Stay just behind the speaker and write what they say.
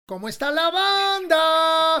¿Cómo está la banda?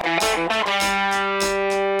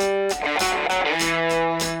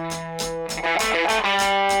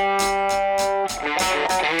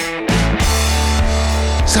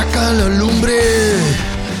 Saca la lumbre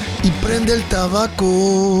y prende el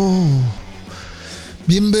tabaco.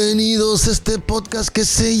 Bienvenidos a este podcast que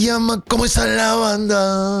se llama ¿Cómo está la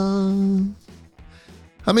banda?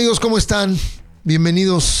 Amigos, ¿cómo están?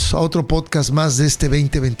 Bienvenidos a otro podcast más de este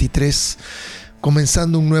 2023,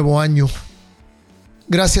 comenzando un nuevo año.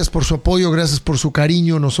 Gracias por su apoyo, gracias por su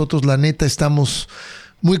cariño. Nosotros, la neta, estamos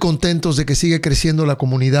muy contentos de que siga creciendo la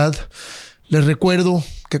comunidad. Les recuerdo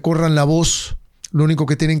que corran la voz. Lo único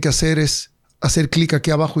que tienen que hacer es hacer clic aquí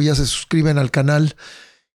abajo y ya se suscriben al canal.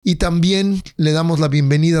 Y también le damos la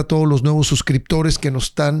bienvenida a todos los nuevos suscriptores que nos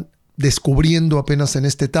están descubriendo apenas en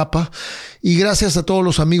esta etapa. Y gracias a todos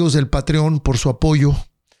los amigos del Patreon por su apoyo,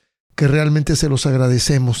 que realmente se los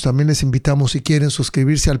agradecemos. También les invitamos, si quieren,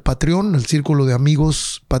 suscribirse al Patreon, al círculo de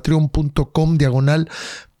amigos,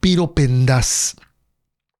 patreon.com/Piro Pendas.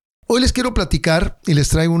 Hoy les quiero platicar y les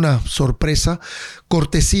traigo una sorpresa,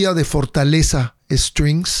 cortesía de Fortaleza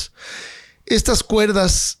Strings. Estas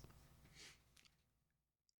cuerdas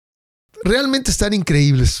realmente están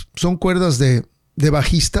increíbles. Son cuerdas de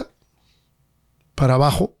bajista para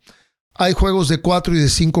bajo. Hay juegos de 4 y de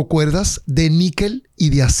 5 cuerdas, de níquel y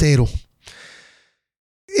de acero.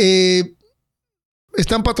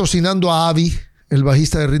 Están patrocinando a Avi, el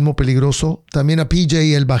bajista de Ritmo Peligroso. También a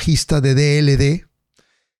PJ, el bajista de DLD.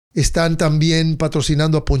 Están también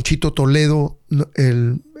patrocinando a Ponchito Toledo,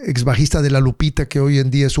 el ex bajista de La Lupita, que hoy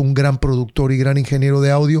en día es un gran productor y gran ingeniero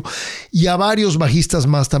de audio. Y a varios bajistas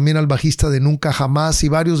más, también al bajista de Nunca Jamás y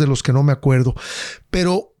varios de los que no me acuerdo.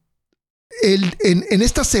 Pero en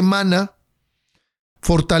esta semana,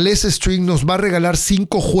 Fortaleza String nos va a regalar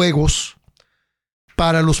 5 juegos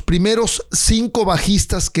para los primeros 5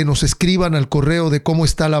 bajistas que nos escriban al correo de cómo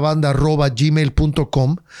está la banda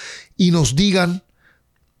 @gmail.com y nos digan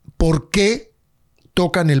por qué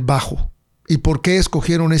tocan el bajo y por qué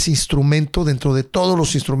escogieron ese instrumento dentro de todos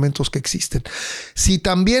los instrumentos que existen. Si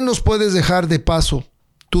también nos puedes dejar de paso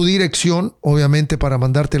tu dirección, obviamente para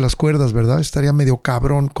mandarte las cuerdas, ¿verdad? Estaría medio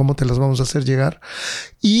cabrón cómo te las vamos a hacer llegar.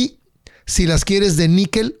 Y si las quieres de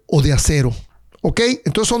níquel o de acero, ¿ok?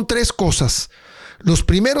 Entonces son 3 cosas. Los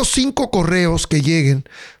primeros 5 correos que lleguen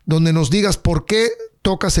donde nos digas por qué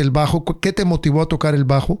tocas el bajo, qué te motivó a tocar el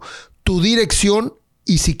bajo, tu dirección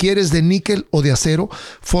y si quieres de níquel o de acero,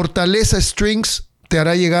 Fortaleza Strings te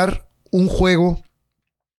hará llegar un juego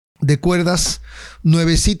de cuerdas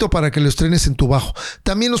nuevecito para que lo estrenes en tu bajo.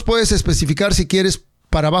 También los puedes especificar si quieres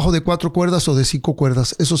para bajo de 4 cuerdas o de 5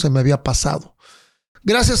 cuerdas. Eso se me había pasado.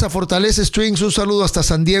 Gracias a Fortaleza Strings, un saludo hasta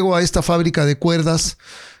San Diego, a esta fábrica de cuerdas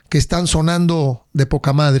que están sonando de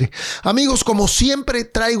poca madre. Amigos, como siempre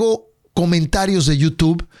traigo comentarios de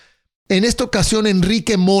YouTube. En esta ocasión,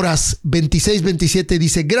 Enrique Moras 2627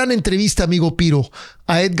 dice: gran entrevista, amigo Piro,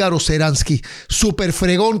 a Edgar Oceransky. Súper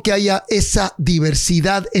fregón que haya esa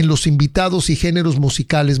diversidad en los invitados y géneros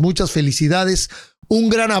musicales. Muchas felicidades. Un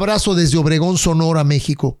gran abrazo desde Obregón, Sonora,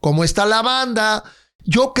 México. ¿Cómo está la banda?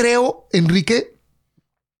 Yo creo, Enrique,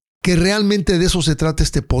 que realmente de eso se trata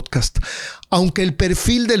este podcast. Aunque el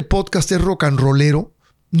perfil del podcast es rock and rollero,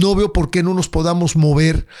 no veo por qué no nos podamos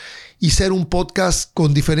mover y ser un podcast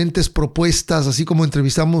con diferentes propuestas, así como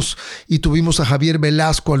entrevistamos y tuvimos a Javier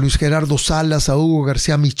Velasco, a Luis Gerardo Salas, a Hugo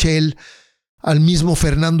García Michel, al mismo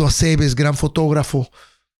Fernando Aceves, gran fotógrafo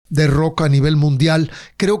de rock a nivel mundial.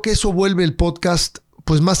 Creo que eso vuelve el podcast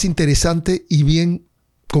pues más interesante y bien,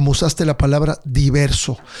 como usaste la palabra,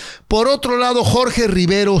 diverso. Por otro lado, Jorge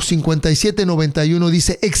Rivero 5791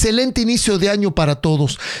 dice: excelente inicio de año para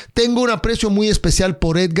todos. Tengo un aprecio muy especial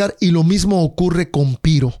por Edgar y lo mismo ocurre con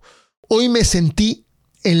Piro. Hoy me sentí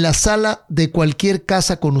en la sala de cualquier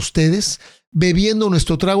casa con ustedes, bebiendo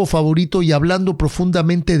nuestro trago favorito y hablando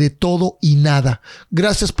profundamente de todo y nada.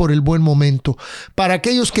 Gracias por el buen momento. Para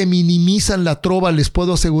aquellos que minimizan la trova, les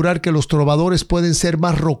puedo asegurar que los trovadores pueden ser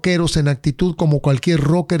más rockeros en actitud como cualquier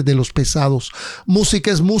rocker de los pesados.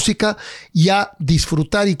 Música es música y a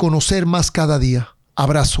disfrutar y conocer más cada día.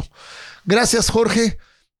 Abrazo. Gracias, Jorge.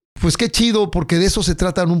 Pues qué chido, porque de eso se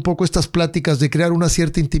tratan un poco estas pláticas, de crear una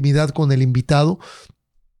cierta intimidad con el invitado.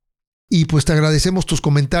 Y pues te agradecemos tus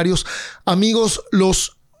comentarios. Amigos,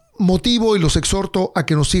 los motivo y los exhorto a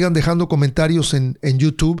que nos sigan dejando comentarios en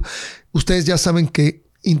YouTube. Ustedes ya saben que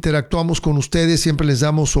interactuamos con ustedes, siempre les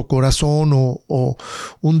damos o corazón o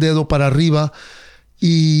un dedo para arriba.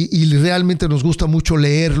 Y realmente nos gusta mucho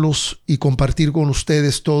leerlos y compartir con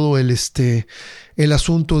ustedes todo el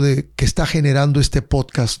asunto de que está generando este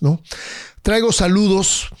podcast, ¿no? Traigo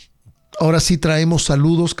saludos Ahora sí traemos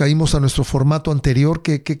saludos, caímos a nuestro formato anterior,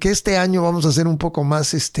 que este año vamos a hacer un poco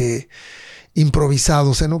más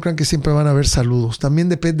improvisados. No crean que siempre van a haber saludos. También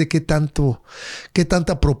depende qué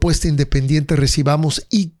tanta propuesta independiente recibamos.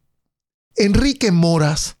 Y Enrique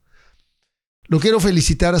Moras, lo quiero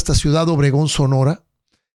felicitar hasta Ciudad Obregón, Sonora,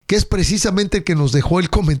 que es precisamente el que nos dejó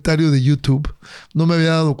el comentario de YouTube. No me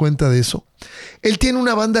había dado cuenta de eso. Él tiene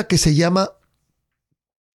una banda que se llama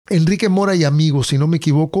Enrique Mora y Amigos, si no me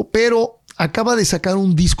equivoco, pero acaba de sacar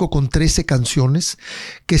un disco con 13 canciones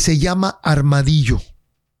que se llama Armadillo.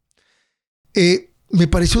 Me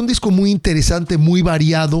pareció un disco muy interesante, muy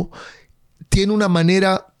variado. Tiene una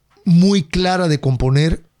manera muy clara de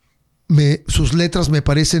componer. Sus letras me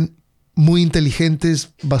parecen muy inteligentes,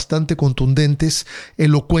 bastante contundentes,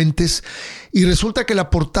 elocuentes. Y resulta que la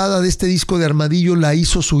portada de este disco de Armadillo la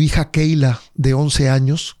hizo su hija Keila, de 11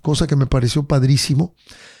 años, cosa que me pareció padrísimo.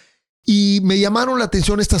 Y me llamaron la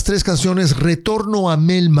atención estas 3 canciones: Retorno a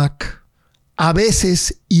Melmac, A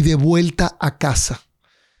veces y De vuelta a casa.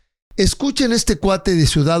 Escuchen este cuate de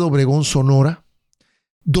Ciudad Obregón, Sonora,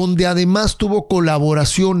 donde además tuvo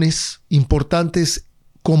colaboraciones importantes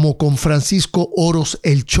como con Francisco Oros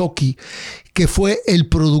el Chucky, que fue el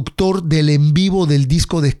productor del en vivo del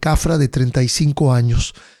disco de Cafra de 35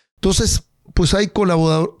 años. Entonces, pues hay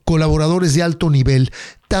colaboradores de alto nivel.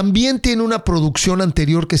 También tiene una producción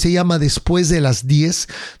anterior que se llama Después de las 10,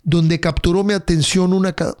 donde capturó mi atención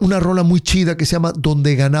una rola muy chida que se llama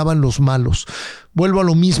Donde ganaban los malos. Vuelvo a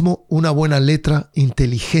lo mismo, una buena letra,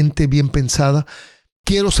 inteligente, bien pensada.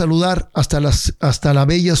 Quiero saludar hasta la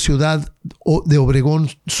bella ciudad de Obregón,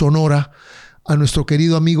 Sonora, a nuestro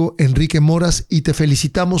querido amigo Enrique Moras, y te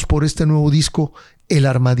felicitamos por este nuevo disco, El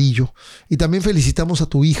Armadillo. Y también felicitamos a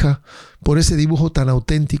tu hija por ese dibujo tan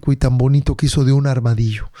auténtico y tan bonito que hizo de un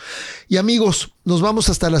armadillo. Y amigos, nos vamos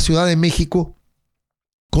hasta la Ciudad de México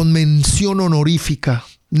con mención honorífica,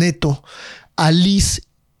 neto, a Liz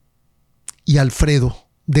y Alfredo,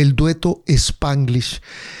 del dueto Spanglish.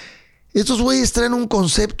 Estos güeyes traen un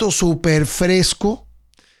concepto súper fresco.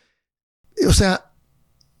 O sea,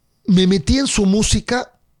 me metí en su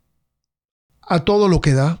música a todo lo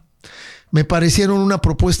que da. Me parecieron una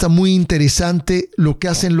propuesta muy interesante. Lo que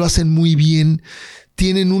hacen, lo hacen muy bien.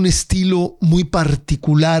 Tienen un estilo muy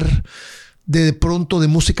particular de pronto de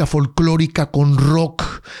música folclórica con rock.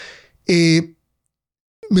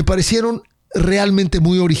 Me parecieron realmente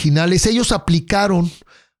muy originales. Ellos aplicaron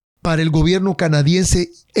para el gobierno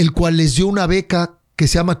canadiense, el cual les dio una beca que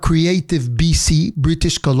se llama Creative BC,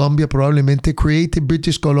 British Columbia, probablemente Creative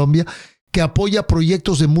British Columbia, que apoya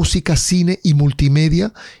proyectos de música, cine y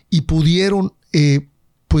multimedia, y pudieron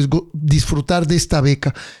disfrutar de esta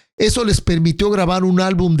beca. Eso les permitió grabar un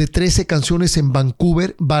álbum de 13 canciones en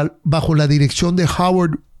Vancouver bajo la dirección de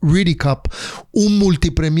Howard Riddicup, un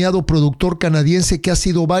multipremiado productor canadiense que ha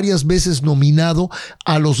sido varias veces nominado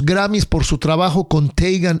a los Grammys por su trabajo con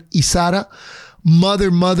Tegan y Sara, Mother,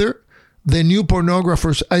 The New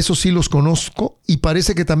Pornographers, a esos sí los conozco, y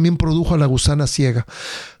parece que también produjo a La Gusana Ciega.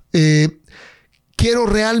 Quiero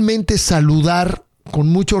realmente saludar con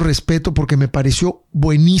mucho respeto, porque me pareció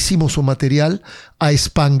buenísimo su material, a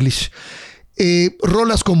Spanglish.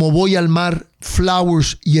 Rolas como Voy al Mar,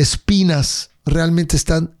 Flowers y Espinas realmente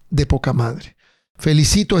están de poca madre.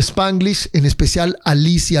 Felicito a Spanglish, en especial a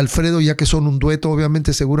Liz y Alfredo, ya que son un dueto.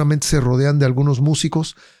 Obviamente seguramente se rodean de algunos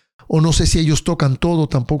músicos, o no sé si ellos tocan todo,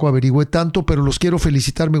 tampoco averigüé tanto, pero los quiero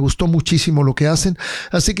felicitar, me gustó muchísimo lo que hacen.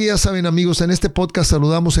 Así que ya saben, amigos, en este podcast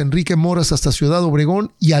saludamos a Enrique Moras hasta Ciudad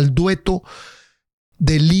Obregón y al dueto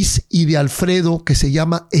de Liz y de Alfredo que se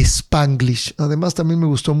llama Spanglish. Además también me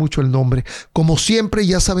gustó mucho el nombre. Como siempre,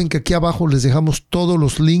 ya saben que aquí abajo les dejamos todos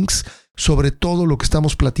los links sobre todo lo que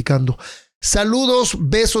estamos platicando. Saludos,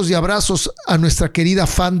 besos y abrazos a nuestra querida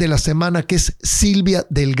fan de la semana, que es Silvia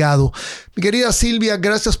Delgado. Mi querida Silvia,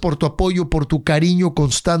 gracias por tu apoyo, por tu cariño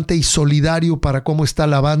constante y solidario para cómo está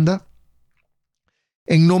la banda.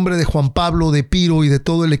 En nombre de Juan Pablo, de Piro y de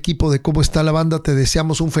todo el equipo de Cómo está la banda, te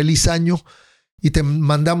deseamos un feliz año y te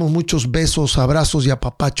mandamos muchos besos, abrazos y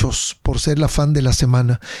apapachos por ser la fan de la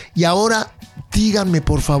semana. Y ahora díganme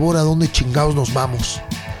por favor a dónde chingados nos vamos.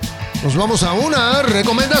 Nos vamos a una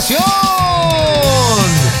recomendación.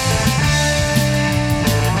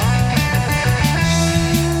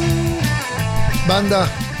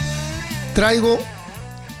 Banda, traigo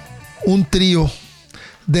un trío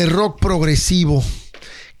de rock progresivo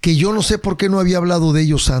que yo no sé por qué no había hablado de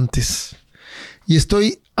ellos antes. Y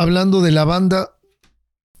estoy hablando de la banda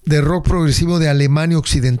de rock progresivo de Alemania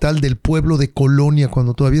Occidental, del pueblo de Colonia,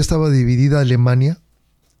 cuando todavía estaba dividida Alemania,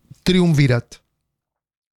 Triumvirato.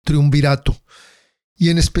 Y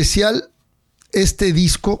en especial este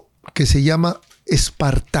disco que se llama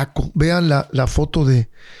Espartaco. Vean la foto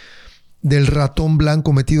del ratón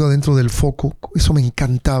blanco metido adentro del foco. Eso me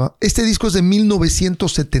encantaba. Este disco es de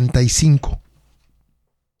 1975.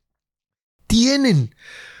 Tienen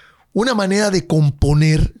una manera de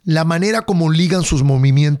componer, la manera como ligan sus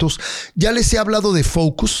movimientos. Ya les he hablado de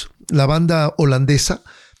Focus, la banda holandesa.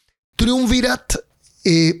 Triumvirat,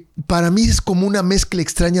 para mí es como una mezcla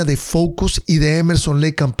extraña de Focus y de Emerson,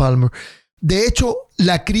 Lake and Palmer. De hecho,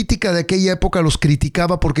 la crítica de aquella época los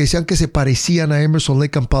criticaba porque decían que se parecían a Emerson,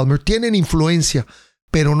 Lake and Palmer. Tienen influencia,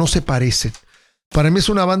 pero no se parecen. Para mí es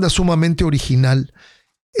una banda sumamente original.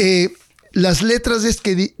 Las letras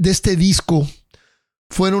de este disco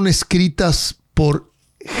fueron escritas por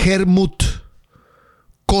Helmut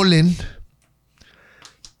Kohlen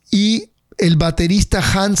y el baterista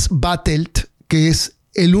Hans Bartelt, que es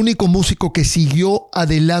el único músico que siguió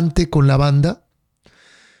adelante con la banda.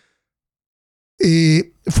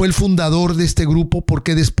 Fue el fundador de este grupo,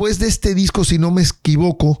 porque después de este disco, si no me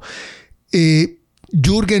equivoco,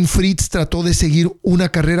 Jürgen Fritz trató de seguir una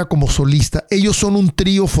carrera como solista. Ellos son un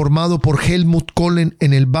trío formado por Helmut Kohlen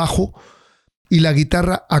en el bajo y la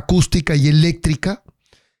guitarra acústica y eléctrica,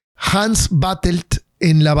 Hans Bartelt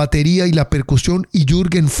en la batería y la percusión y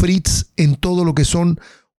Jürgen Fritz en todo lo que son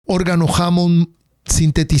órgano Hammond,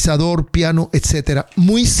 sintetizador, piano, etc.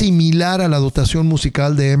 Muy similar a la dotación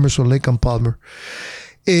musical de Emerson, Lake and Palmer.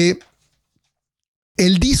 El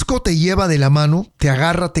disco te lleva de la mano, te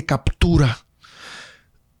agarra, te captura.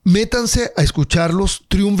 Métanse a escucharlos.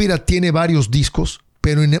 Triumvirat tiene varios discos,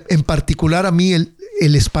 pero en particular a mí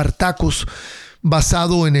el Spartacus,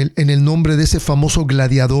 basado en el nombre de ese famoso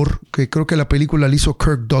gladiador, que creo que la película la hizo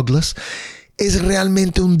Kirk Douglas, es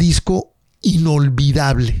realmente un disco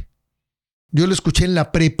inolvidable. Yo lo escuché en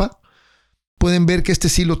la prepa. Pueden ver que este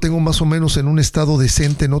sí lo tengo más o menos en un estado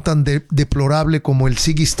decente, no tan deplorable como el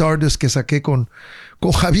Ziggy Stardust que saqué con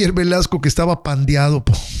Javier Velasco, que estaba pandeado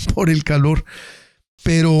por el calor.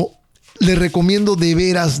 Pero les recomiendo de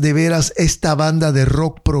veras esta banda de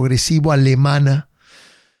rock progresivo alemana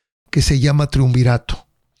que se llama Triumvirato.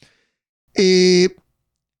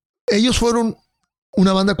 Ellos fueron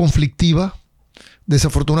una banda conflictiva.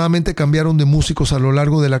 Desafortunadamente cambiaron de músicos a lo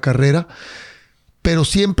largo de la carrera, pero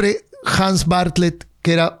siempre Hans Bartelt,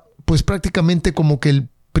 que era pues prácticamente como que el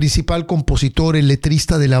principal compositor, el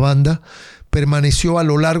letrista de la banda, permaneció a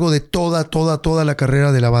lo largo de toda la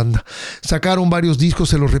carrera de la banda. Sacaron varios discos,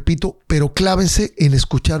 se los repito, pero clávense en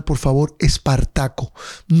escuchar, por favor, Espartaco.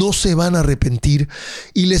 No se van a arrepentir.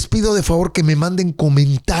 Y les pido de favor que me manden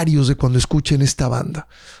comentarios de cuando escuchen esta banda.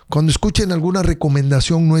 Cuando escuchen alguna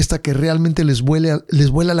recomendación nuestra que realmente les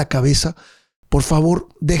vuela la cabeza, por favor,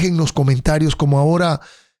 déjennos comentarios, como ahora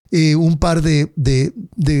un par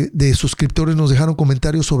de suscriptores nos dejaron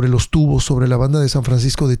comentarios sobre los Tubos, sobre la banda de San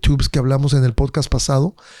Francisco de Tubes que hablamos en el podcast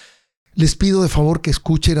pasado. Les pido de favor que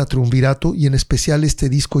escuchen a Triumvirato y en especial este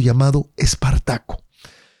disco llamado Espartaco.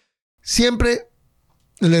 Siempre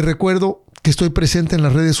les recuerdo que estoy presente en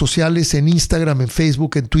las redes sociales, en Instagram, en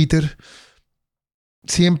Facebook, en Twitter.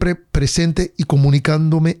 Siempre presente y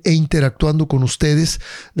comunicándome e interactuando con ustedes.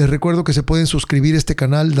 Les recuerdo que se pueden suscribir a este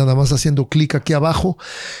canal nada más haciendo clic aquí abajo,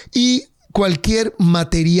 y cualquier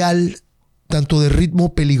material tanto de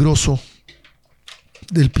Ritmo Peligroso,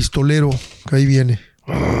 del Pistolero, que ahí viene,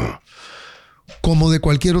 como de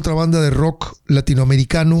cualquier otra banda de rock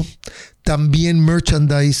latinoamericano, también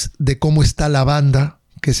merchandise de Cómo Está la Banda,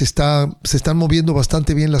 que se están moviendo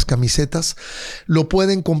bastante bien las camisetas, lo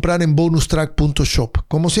pueden comprar en bonustrack.shop.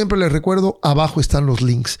 Como siempre les recuerdo, abajo están los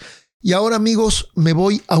links. Y ahora, amigos, me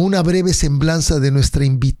voy a una breve semblanza de nuestra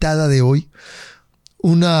invitada de hoy.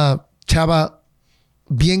 Una chava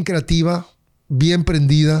bien creativa, bien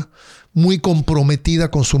prendida, muy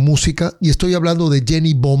comprometida con su música. Y estoy hablando de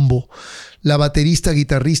Jenny Bombo, la baterista,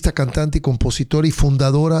 guitarrista, cantante y compositora y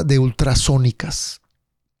fundadora de Ultrasónicas.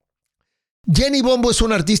 Jenny Bombo es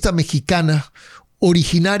una artista mexicana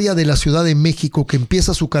originaria de la Ciudad de México que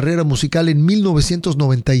empieza su carrera musical en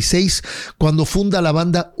 1996 cuando funda la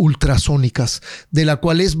banda Ultrasónicas, de la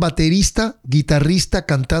cual es baterista, guitarrista,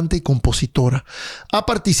 cantante y compositora. Ha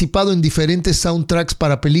participado en diferentes soundtracks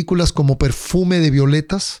para películas como Perfume de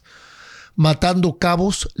Violetas, Matando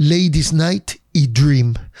Cabos, Ladies Night y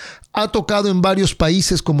Dream. Ha tocado en varios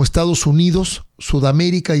países como Estados Unidos,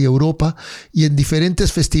 Sudamérica y Europa, y en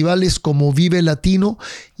diferentes festivales como Vive Latino,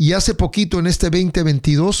 y hace poquito, en este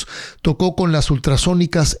 2022, tocó con las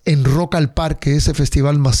Ultrasónicas en Rock al Parque, ese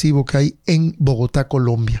festival masivo que hay en Bogotá,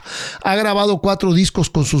 Colombia. Ha grabado 4 discos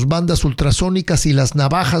con sus bandas Ultrasónicas y Las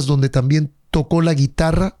Navajas, donde también tocó la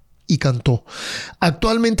guitarra y cantó.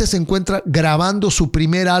 Actualmente se encuentra grabando su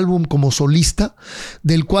primer álbum como solista,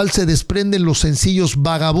 del cual se desprenden los sencillos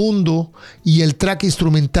Vagabundo y el track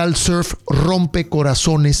instrumental Surf Rompe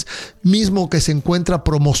Corazones, mismo que se encuentra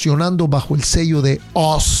promocionando bajo el sello de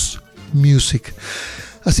Oz Music.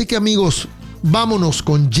 Así que amigos, vámonos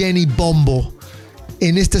con Jenny Bombo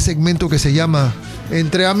en este segmento que se llama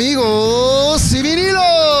Entre Amigos y Vinilo.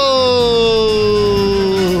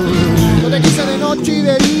 Yo te quise de noche y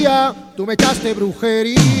de día, tú me echaste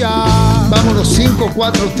brujería. Vámonos, 5,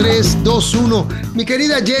 4, 3, 2, 1. Mi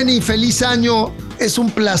querida Jenny, feliz año. Es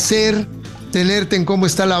un placer tenerte en Cómo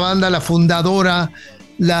está la banda, la fundadora,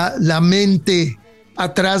 la mente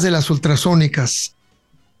atrás de las ultrasónicas.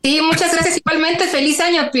 Sí, muchas gracias. Igualmente, feliz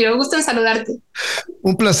año, Piro. Gusto en saludarte.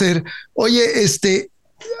 Un placer. Oye,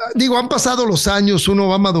 han pasado los años, uno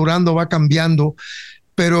va madurando, va cambiando,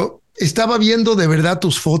 pero estaba viendo de verdad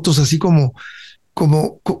tus fotos así como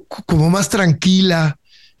más tranquila,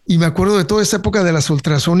 y me acuerdo de toda esa época de las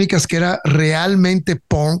ultrasónicas que era realmente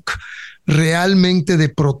punk, realmente de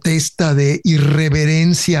protesta, de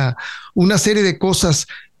irreverencia, una serie de cosas.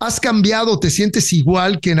 ¿Has cambiado? ¿Te sientes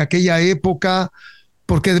igual que en aquella época?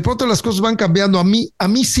 Porque de pronto las cosas van cambiando. A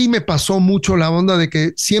mí sí me pasó mucho la onda de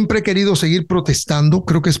que siempre he querido seguir protestando.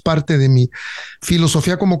 Creo que es parte de mi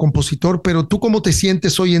filosofía como compositor. Pero ¿tú cómo te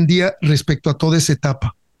sientes hoy en día respecto a toda esa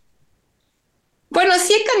etapa? Bueno,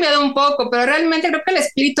 sí he cambiado un poco, pero realmente creo que el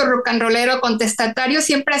espíritu rock and rollero contestatario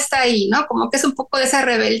siempre está ahí, ¿no? Como que es un poco de esa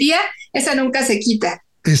rebeldía, esa nunca se quita.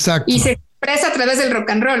 Exacto. Y se expresa a través del rock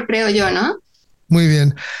and roll, creo yo, ¿no? Muy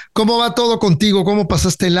bien. ¿Cómo va todo contigo? ¿Cómo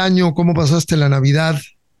pasaste el año? ¿Cómo pasaste la Navidad?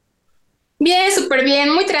 Bien, súper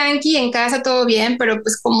bien, muy tranqui, en casa todo bien, pero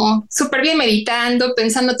pues como súper bien meditando,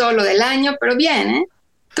 pensando todo lo del año, pero bien, ¿eh?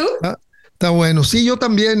 ¿Tú? Está bueno. Sí, yo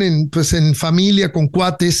también en familia, con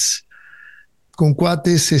cuates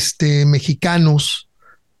mexicanos,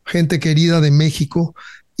 gente querida de México.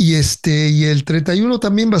 Y el 31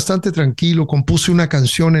 también bastante tranquilo. Compuse una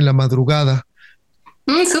canción en la madrugada.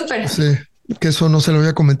 Súper. Sí, que eso no se lo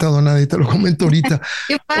había comentado a nadie, te lo comento ahorita.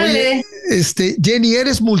 Qué padre. Oye, Jenny,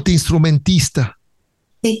 eres multiinstrumentista.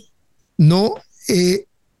 Sí. ¿No?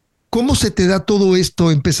 ¿Cómo se te da todo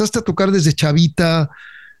esto? ¿Empezaste a tocar desde chavita?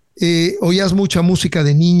 ¿Oías mucha música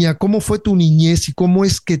de niña? ¿Cómo fue tu niñez y cómo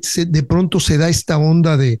es que de pronto se da esta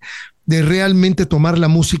onda de realmente tomar la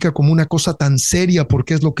música como una cosa tan seria,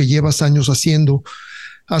 porque es lo que llevas años haciendo?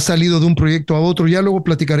 Has salido de un proyecto a otro. Ya luego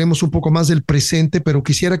platicaremos un poco más del presente, pero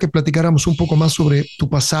quisiera que platicáramos un poco más sobre tu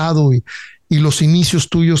pasado y los inicios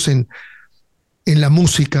tuyos en la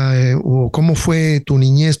música, o cómo fue tu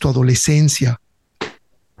niñez, tu adolescencia.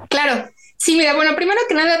 Claro. Sí, mira, bueno, primero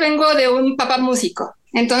que nada vengo de un papá músico.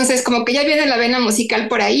 Entonces, como que ya viene la vena musical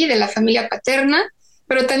por ahí, de la familia paterna,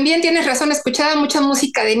 pero también tienes razón, escuchaba mucha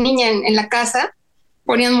música de niña en la casa.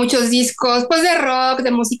 Ponían muchos discos, pues de rock,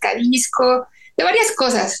 de música disco, de varias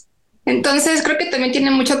cosas. Entonces creo que también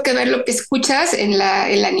tiene mucho que ver lo que escuchas en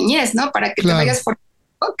la niñez, ¿no? Para que Claro. te vayas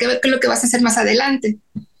formando, qué es lo que vas a hacer más adelante.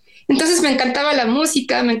 Entonces me encantaba la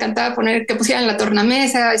música, me encantaba poner que pusieran la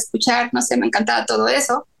tornamesa, escuchar, no sé, me encantaba todo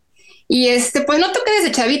eso. Y pues no toqué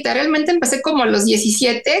desde chavita, realmente empecé como a los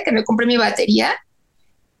 17, que me compré mi batería.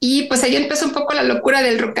 Y pues ahí empezó un poco la locura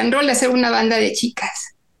del rock and roll, de hacer una banda de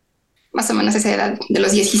chicas. Más o menos a esa edad, de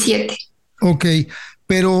los 17. Ok,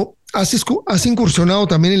 pero has incursionado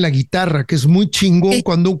también en la guitarra, que es muy chingón. Sí.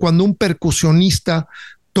 Cuando un percusionista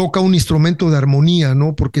toca un instrumento de armonía,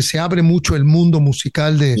 ¿no? Porque se abre mucho el mundo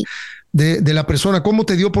musical de la persona. ¿Cómo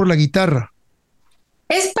te dio por la guitarra?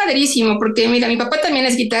 Es padrísimo, porque mira, mi papá también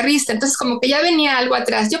es guitarrista, entonces como que ya venía algo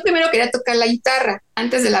atrás. Yo primero quería tocar la guitarra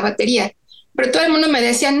antes de la batería, pero todo el mundo me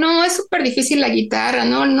decía, no, es súper difícil la guitarra,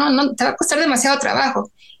 no, te va a costar demasiado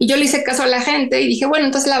trabajo. Y yo le hice caso a la gente y dije, bueno,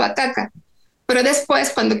 entonces la bataca. Pero después,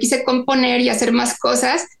 cuando quise componer y hacer más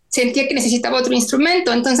cosas, sentía que necesitaba otro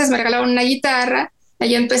instrumento, entonces me regalaron una guitarra,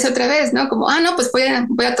 ahí empecé otra vez, ¿no? Como, no, pues voy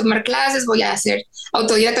a tomar clases, voy a hacer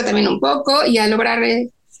autodidacta también un poco y a lograr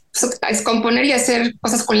pues, componer y hacer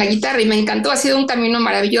cosas con la guitarra, y me encantó, ha sido un camino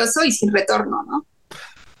maravilloso y sin retorno, ¿no?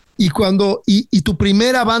 ¿Y tu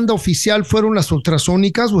primera banda oficial fueron las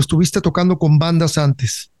Ultrasónicas o estuviste tocando con bandas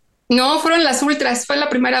antes? No, fueron las Ultras, fue la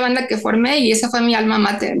primera banda que formé y esa fue mi alma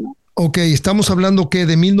mater, ¿no? Ok, estamos hablando ¿qué?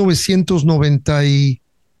 De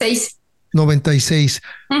 1996. 96.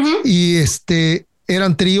 Uh-huh. ¿Y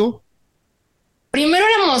eran trío? Primero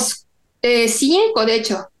éramos 5, de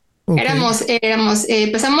hecho. Okay.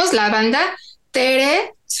 Empezamos la banda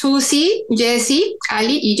Tere, Susi, Jessie,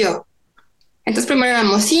 Ali y yo. Entonces primero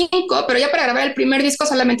éramos 5, pero ya para grabar el primer disco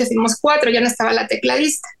solamente fuimos 4, ya no estaba la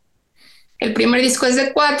tecladista. El primer disco es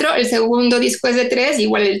de 4, el segundo disco es de 3,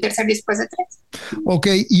 igual el tercer disco es de 3. Ok,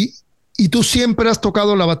 ¿y tú siempre has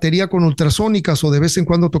tocado la batería con ultrasónicas o de vez en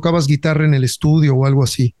cuando tocabas guitarra en el estudio o algo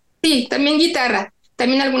así? Sí, también guitarra.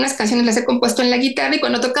 También algunas canciones las he compuesto en la guitarra y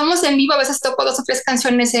cuando tocamos en vivo a veces toco 2 o 3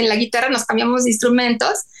 canciones en la guitarra, nos cambiamos de instrumentos,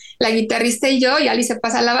 la guitarrista y yo, y Ali se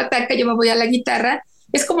pasa a la bataca, yo me voy a la guitarra.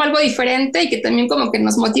 Es como algo diferente y que también como que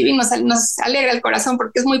nos motiva y nos alegra el corazón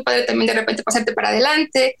porque es muy padre también de repente pasarte para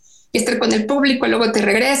adelante y estar con el público, luego te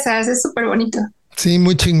regresas, es súper bonito. Sí,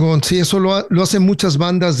 muy chingón. Sí, eso lo hacen muchas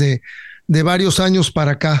bandas de varios años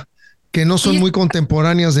para acá, que no son Sí, muy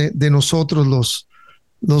contemporáneas de nosotros,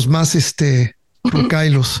 los más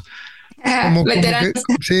rucailos. Como que, veteranos.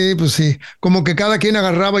 sí, pues sí, como que cada quien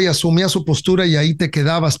agarraba y asumía su postura y ahí te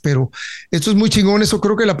quedabas, pero esto es muy chingón. Eso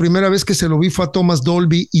creo que la primera vez que se lo vi fue a Thomas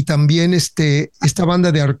Dolby y también esta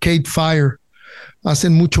banda de Arcade Fire.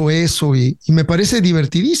 Hacen mucho eso y me parece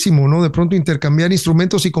divertidísimo, ¿no? De pronto intercambiar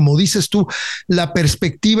instrumentos y como dices tú, la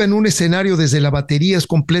perspectiva en un escenario desde la batería es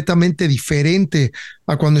completamente diferente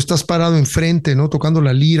a cuando estás parado enfrente, ¿no? Tocando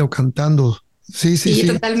la lira o cantando. Sí, sí, Sí, sí.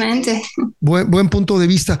 totalmente. Buen punto de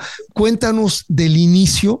vista. Cuéntanos del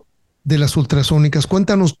inicio de las ultrasónicas,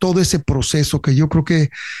 cuéntanos todo ese proceso que yo creo que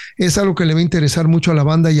es algo que le va a interesar mucho a la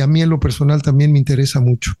banda y a mí en lo personal también me interesa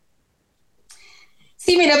mucho.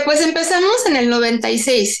 Sí, mira, pues empezamos en el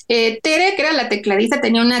 96. Tere, que era la tecladista,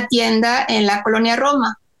 tenía una tienda en la colonia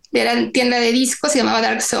Roma. Era tienda de discos, se llamaba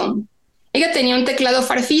Dark Zone. Ella tenía un teclado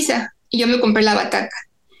Farfisa y yo me compré la bataca.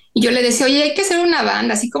 Y yo le decía, oye, hay que hacer una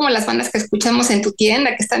banda, así como las bandas que escuchamos en tu tienda,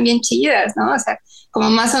 que están bien chidas, ¿no? O sea, como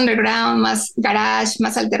más underground, más garage,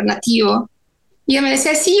 más alternativo. Y ella me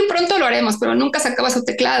decía, sí, pronto lo haremos, pero nunca sacaba su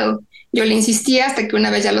teclado. Yo le insistía hasta que una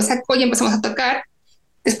vez ya lo sacó y empezamos a tocar.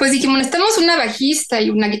 Después dijimos, necesitamos una bajista y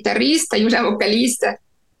una guitarrista y una vocalista.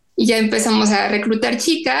 Y ya empezamos a reclutar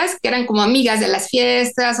chicas que eran como amigas de las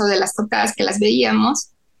fiestas o de las tocadas que las veíamos.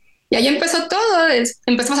 Y ahí empezó todo.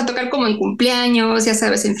 Empezamos a tocar como en cumpleaños, ya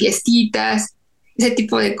sabes, en fiestitas, ese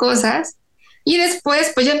tipo de cosas. Y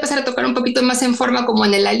después, pues ya empezar a tocar un poquito más en forma como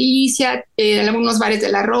en el Alicia, en algunos bares de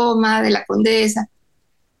la Roma, de la Condesa.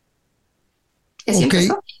 Y así Ok.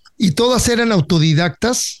 empezó. ¿Y todas eran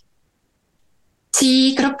autodidactas?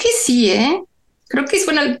 Sí, creo que sí, ¿eh? Creo que es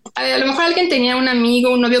bueno, a lo mejor alguien tenía un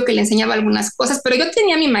amigo, un novio que le enseñaba algunas cosas, pero yo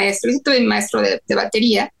tenía mi maestro, yo tuve mi maestro de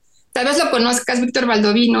batería. Tal vez lo conozcas, Víctor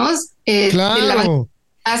Valdovinos, de la banda Claro.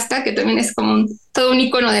 Hasta, que también es como todo un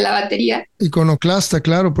icono de la batería. Iconoclasta,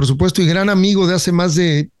 claro, por supuesto, y gran amigo de hace más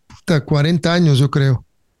de 40 años, yo creo.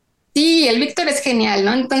 Sí, el Víctor es genial,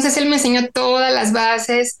 ¿no? Entonces él me enseñó todas las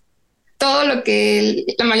bases, todo lo que,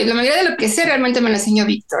 la mayoría de lo que sé realmente me lo enseñó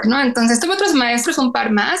Víctor, ¿no? Entonces tuve otros maestros, un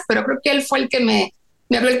par más, pero creo que él fue el que me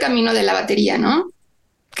abrió el camino de la batería, ¿no?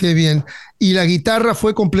 Qué bien. Y la guitarra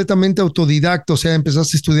fue completamente autodidacta, o sea,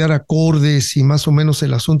 empezaste a estudiar acordes y más o menos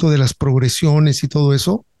el asunto de las progresiones y todo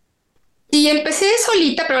eso. Y empecé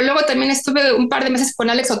solita, pero luego también estuve un par de meses con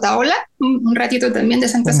Alex Otaola, un ratito también de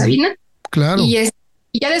Santa Como, Sabina. Y, claro,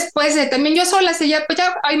 y ya después también yo sola, pues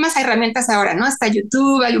ya hay más herramientas ahora, ¿no? Hasta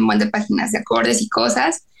YouTube, hay un montón de páginas de acordes y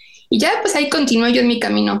cosas. Y ya pues ahí continúo yo en mi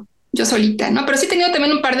camino, yo solita, ¿no? Pero sí he tenido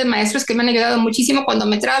también un par de maestros que me han ayudado muchísimo cuando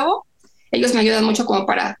me trabo. Ellos me ayudan mucho como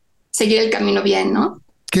para seguir el camino bien, ¿no?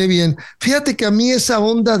 qué bien. Fíjate que a mí esa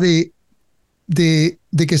onda de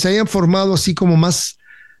que se hayan formado así como más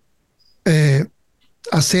eh,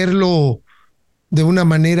 hacerlo de una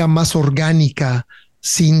manera más orgánica,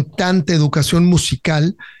 sin tanta educación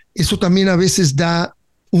musical, eso también a veces da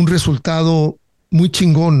un resultado muy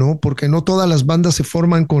chingón, ¿no? Porque no todas las bandas se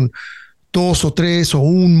forman con 2 o 3 o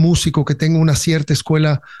un músico que tenga una cierta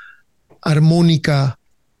escuela armónica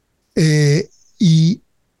y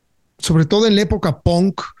sobre todo en la época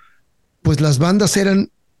punk, pues las bandas eran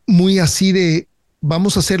muy así de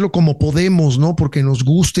vamos a hacerlo como podemos, ¿no? Porque nos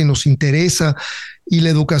gusta y nos interesa. Y la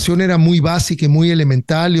educación era muy básica y muy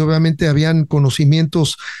elemental y obviamente habían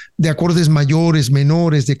conocimientos de acordes mayores,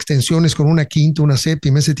 menores, de extensiones con una quinta, una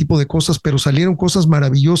séptima, ese tipo de cosas, pero salieron cosas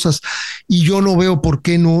maravillosas y yo no veo por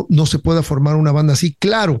qué no se pueda formar una banda así.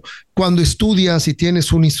 Claro, cuando estudias y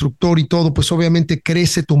tienes un instructor y todo, pues obviamente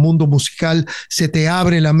crece tu mundo musical, se te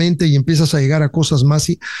abre la mente y empiezas a llegar a cosas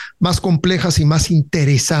más complejas y más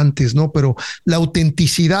interesantes, ¿no? Pero la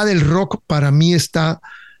autenticidad del rock para mí está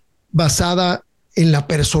basada en la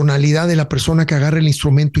personalidad de la persona que agarra el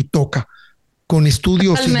instrumento y toca, con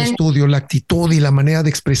estudio o sin Totalmente. estudio, la actitud y la manera de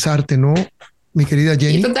expresarte, ¿no? Mi querida Y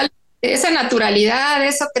Jenny. total, esa naturalidad,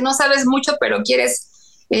 eso que no sabes mucho, pero quieres,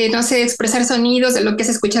 no sé, expresar sonidos de lo que has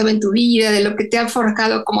escuchado en tu vida, de lo que te ha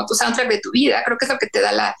forjado como tu soundtrack de tu vida. Creo que es lo que te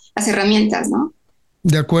da las herramientas, ¿no?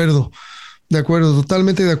 De acuerdo. De acuerdo,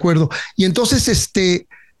 totalmente de acuerdo. Y entonces,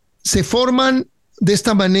 se forman de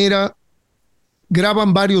esta manera,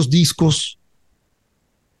 graban varios discos.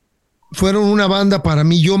 Fueron una banda para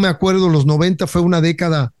mí, yo me acuerdo, los 90 fue una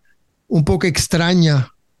década un poco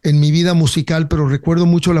extraña en mi vida musical, pero recuerdo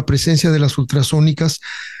mucho la presencia de las Ultrasónicas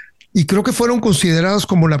y creo que fueron consideradas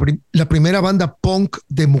como la primera banda punk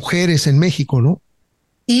de mujeres en México, ¿no?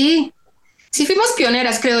 Sí, sí fuimos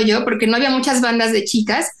pioneras, creo yo, porque no había muchas bandas de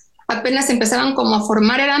chicas, apenas empezaban como a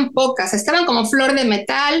formar, eran pocas, estaban como Flor de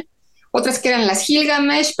Metal, otras que eran las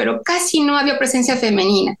Gilgamesh, pero casi no había presencia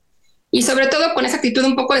femenina. Y sobre todo con esa actitud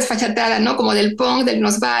un poco desfachatada, ¿no? Como del punk, del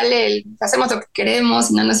nos vale, hacemos lo que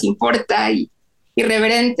queremos y no nos importa, y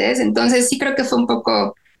irreverentes. Entonces sí creo que fue un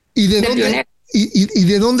poco ¿Y de de dónde, pionero. y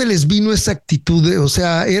de dónde les vino esa actitud? O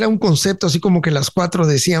sea, era un concepto así como que las cuatro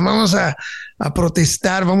decían, vamos a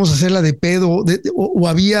protestar, vamos a hacerla de pedo,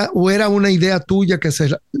 o era una idea tuya que se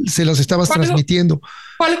las estabas Fue algo, transmitiendo.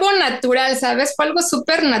 fue algo natural, ¿sabes? Fue algo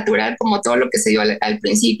súper natural, como todo lo que se dio al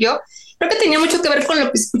principio. Creo que tenía mucho que ver con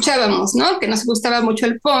lo que escuchábamos, ¿no? Que nos gustaba mucho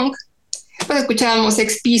el punk. Pues escuchábamos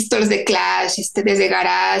Sex Pistols, The Clash, desde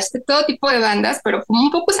Garage, todo tipo de bandas, pero como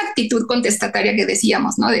un poco esa actitud contestataria que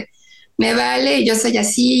decíamos, ¿no? De me vale, yo soy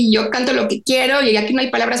así, yo canto lo que quiero y aquí no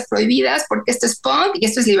hay palabras prohibidas porque esto es punk y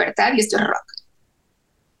esto es libertad y esto es rock.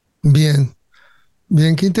 Bien,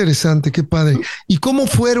 bien, qué interesante, qué padre. ¿Y cómo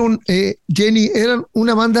fueron, Jenny? Eran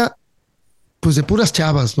una banda, pues, de puras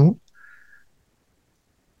chavas, ¿no?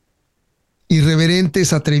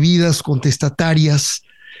 Irreverentes, atrevidas, contestatarias.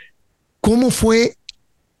 ¿Cómo fue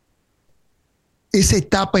esa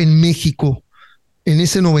etapa en México, en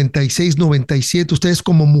ese 96, 97? Ustedes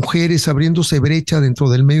como mujeres abriéndose brecha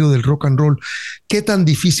dentro del medio del rock and roll. ¿Qué tan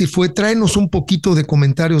difícil fue? Tráenos un poquito de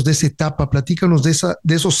comentarios de esa etapa, platícanos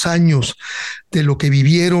de esos años, de lo que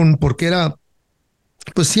vivieron, porque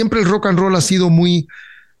pues siempre el rock and roll ha sido muy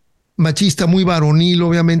machista, muy varonil,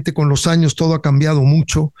 obviamente con los años todo ha cambiado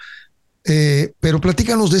mucho, pero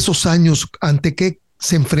platícanos de esos años, ante qué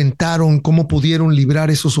se enfrentaron, cómo pudieron librar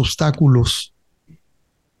esos obstáculos.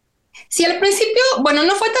 Sí, al principio, bueno,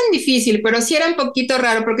 no fue tan difícil, pero sí era un poquito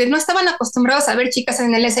raro porque no estaban acostumbrados a ver chicas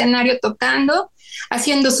en el escenario tocando,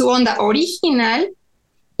 haciendo su onda original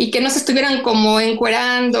y que no se estuvieran como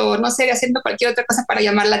encuerando, no sé, haciendo cualquier otra cosa para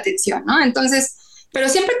llamar la atención, ¿no? Entonces, pero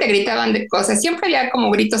siempre te gritaban de cosas, siempre había como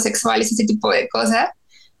gritos sexuales y ese tipo de cosas,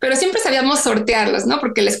 pero siempre sabíamos sortearlos, ¿no?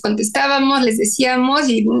 Porque les contestábamos, les decíamos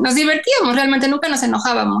y nos divertíamos, realmente nunca nos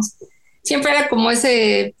enojábamos. Siempre era como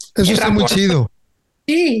ese Eso está muy chido.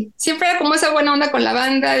 Sí, siempre era como esa buena onda con la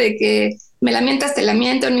banda de que me lamentas, te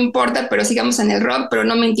lamento, no importa, pero sigamos en el rock, pero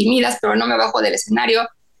no me intimidas, pero no me bajo del escenario,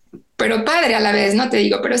 pero padre a la vez, ¿no? Te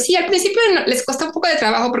digo, pero sí, al principio les costó un poco de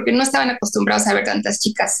trabajo porque no estaban acostumbrados a ver tantas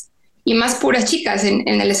chicas y más puras chicas en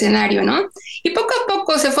el escenario, ¿no? Y poco a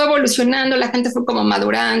poco se fue evolucionando, la gente fue como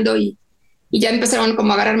madurando y ya empezaron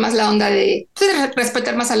como a agarrar más la onda de pues,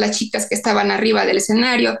 respetar más a las chicas que estaban arriba del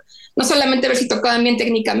escenario. No solamente ver si tocaban bien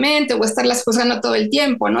técnicamente o estarlas juzgando todo el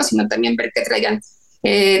tiempo, ¿no? Sino también ver qué traigan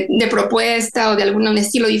de propuesta o de algún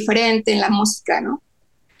estilo diferente en la música, ¿no?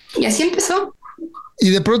 Y así empezó. ¿Y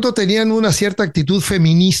de pronto tenían una cierta actitud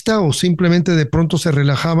feminista o simplemente de pronto se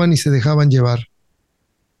relajaban y se dejaban llevar?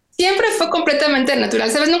 Siempre fue completamente natural,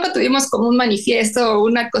 ¿sabes? Nunca tuvimos como un manifiesto o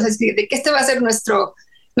una cosa así de que este va a ser nuestro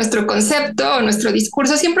concepto o nuestro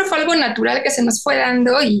discurso. Siempre fue algo natural que se nos fue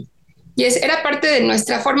dando y era parte de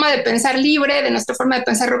nuestra forma de pensar libre, de nuestra forma de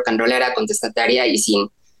pensar rock and rollera, contestataria y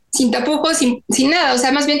sin tapujos, sin nada. O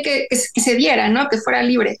sea, más bien que se diera, ¿no? Que fuera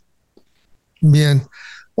libre. Bien.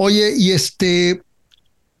 Oye, y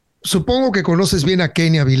supongo que conoces bien a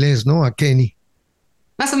Kenny Avilés, ¿no? A Kenny.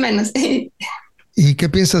 Más o menos. ¿Y qué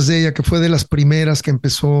piensas de ella, que fue de las primeras que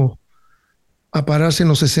empezó a pararse en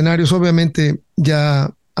los escenarios? Obviamente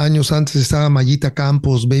ya años antes estaba Mayita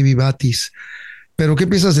Campos, Baby Batis. Pero ¿qué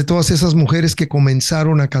piensas de todas esas mujeres que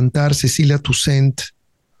comenzaron a cantar? Cecilia Toussaint.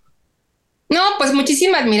 No, pues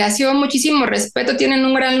muchísima admiración, muchísimo respeto. Tienen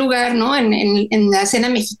un gran lugar, ¿no? En la escena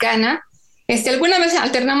mexicana. Alguna vez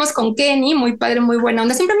alternamos con Kenny, muy padre, muy buena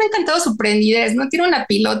onda. Siempre me ha encantado su prendidez, ¿no? Tiene una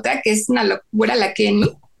pilota que es una locura la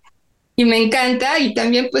Kenny. Y me encanta. Y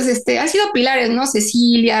también, pues, han sido pilares, ¿no?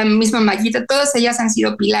 Cecilia, misma Mayita, todas ellas han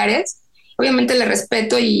sido pilares. Obviamente le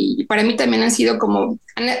respeto y para mí también han sido como,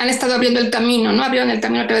 han estado abriendo el camino, ¿no? Abrieron el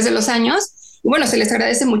camino a través de los años y bueno, se les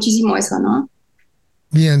agradece muchísimo eso, ¿no?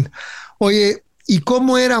 Bien. Oye, ¿Y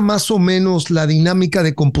cómo era más o menos la dinámica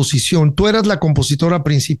de composición? ¿Tú eras la compositora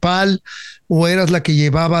principal o eras la que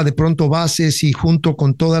llevaba de pronto bases y junto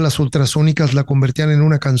con todas las ultrasónicas la convertían en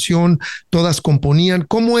una canción? ¿Todas componían?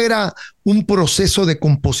 ¿Cómo era un proceso de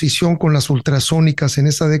composición con las ultrasónicas en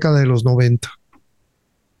esa década de los 90?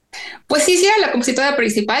 Pues sí, sí era la compositora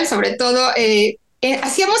principal, sobre todo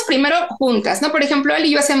hacíamos primero juntas, ¿no? Por ejemplo, él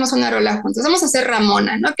y yo hacíamos una rola juntos. Vamos a hacer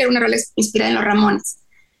Ramona, ¿no? Que era una rola inspirada en los Ramones.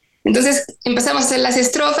 Entonces empezamos a hacer las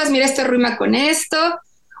estrofas, mira, esto rima con esto,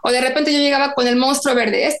 o de repente yo llegaba con el monstruo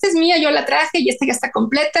verde, esta es mía, yo la traje y esta ya está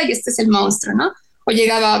completa y este es el monstruo, ¿no? O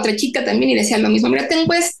llegaba otra chica también y decía lo mismo, mira,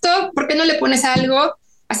 tengo esto, ¿por qué no le pones algo?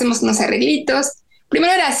 Hacemos unos arreglitos.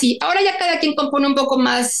 Primero era así, ahora ya cada quien compone un poco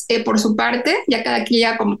más por su parte, ya cada quien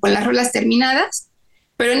ya como con las rolas terminadas,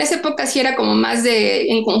 pero en esa época sí era como más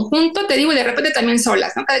de en conjunto, te digo, y de repente también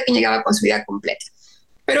solas, ¿no? Cada quien llegaba con su idea completa.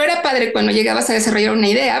 Pero era padre cuando llegabas a desarrollar una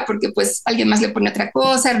idea, porque pues alguien más le ponía otra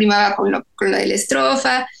cosa, rimaba con lo de la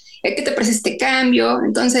estrofa, ¿qué te parece este cambio?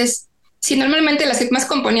 Entonces, sí, normalmente las que más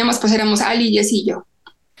componíamos pues éramos Ali, Jess y yo.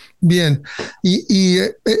 Bien, y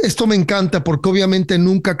esto me encanta porque obviamente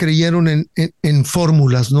nunca creyeron en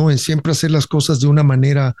fórmulas, ¿no? En siempre hacer las cosas de una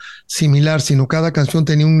manera similar, sino cada canción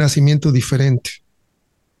tenía un nacimiento diferente.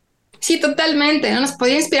 Sí, totalmente, ¿no? Nos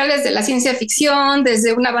podía inspirar desde la ciencia ficción,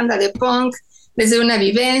 desde una banda de punk, desde una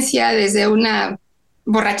vivencia, desde una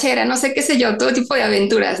borrachera, no sé, qué sé yo, todo tipo de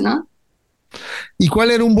aventuras, ¿no? ¿Y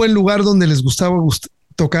cuál era un buen lugar donde les gustaba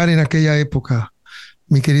tocar en aquella época,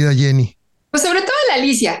 mi querida Jenny? Pues sobre todo la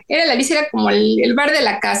Alicia era como el bar de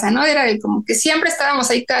la casa, ¿no? Era como que siempre estábamos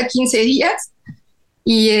ahí cada 15 días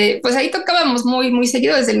y pues ahí tocábamos muy, muy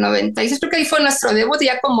seguido desde el 96. Creo que ahí fue nuestro debut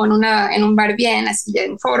ya como en un bar bien, así ya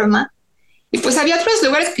en forma. Y pues había otros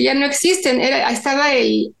lugares que ya no existen. Estaba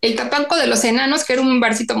el Tapanco de los Enanos, que era un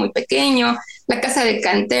barcito muy pequeño, la Casa de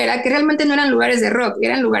Cantera, que realmente no eran lugares de rock,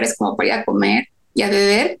 eran lugares como para ir a comer y a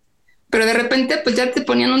beber. Pero de repente pues ya te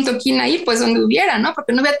ponían un toquín ahí, pues donde hubiera, ¿no?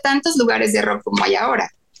 Porque no había tantos lugares de rock como hay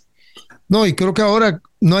ahora. No, y creo que ahora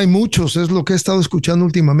no hay muchos, es lo que he estado escuchando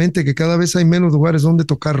últimamente, que cada vez hay menos lugares donde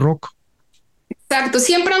tocar rock. Exacto,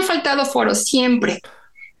 siempre han faltado foros, siempre.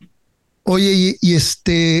 Oye,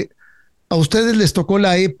 ¿a ustedes les tocó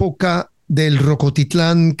la época del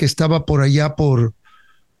Rocotitlán que estaba por allá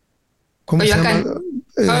 ¿cómo se llama?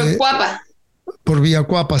 Guapa. Por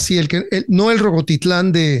Villacuapa, sí, no el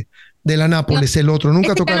Rocotitlán de la Nápoles, el otro.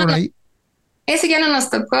 ¿Nunca tocaron ahí? Ese ya no nos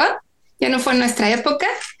tocó, ya no fue nuestra época,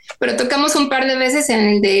 pero tocamos un par de veces en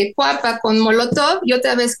el de Cuapa con Molotov y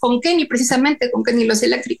otra vez con Kenny, precisamente con Kenny Los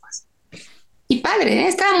Eléctricos. Y padre,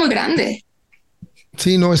 estaba muy grande.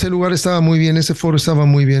 Sí, no, ese lugar estaba muy bien, ese foro estaba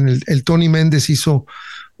muy bien. El Tony Méndez hizo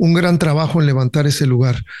un gran trabajo en levantar ese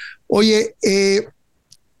lugar. Oye,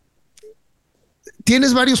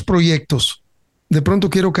 tienes varios proyectos. De pronto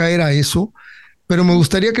quiero caer a eso, pero me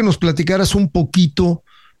gustaría que nos platicaras un poquito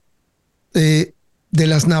de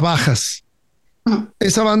Las Navajas.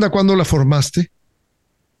 ¿Esa banda cuándo la formaste?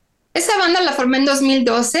 Esa banda la formé en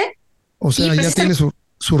 2012. O sea, ya tiene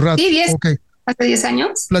su rato. Sí, 10, okay. Hace 10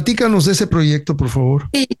 años. Platícanos de ese proyecto, por favor.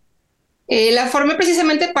 Sí. La formé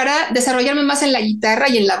precisamente para desarrollarme más en la guitarra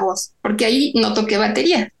y en la voz, porque ahí no toqué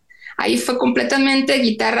batería. Ahí fue completamente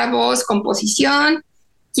guitarra, voz, composición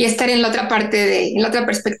y estar en la otra parte en la otra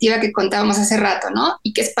perspectiva que contábamos hace rato, ¿no?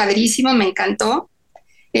 Y que es padrísimo, me encantó.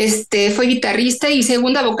 Fue guitarrista y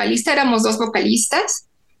segunda vocalista, éramos 2 vocalistas.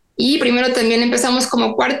 Y primero también empezamos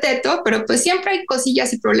como cuarteto, pero pues siempre hay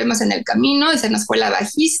cosillas y problemas en el camino y se nos fue la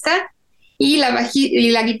bajista y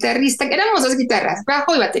la guitarrista, que éramos 2 guitarras,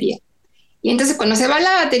 bajo y batería. Y entonces cuando se va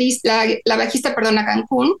la bajista, perdón, a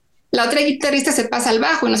Cancún, la otra guitarrista se pasa al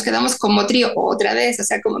bajo y nos quedamos como trío otra vez, o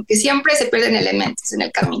sea, como que siempre se pierden elementos en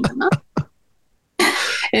el camino, ¿no?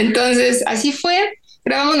 Entonces, así fue.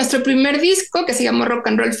 Grabamos nuestro primer disco que se llamó Rock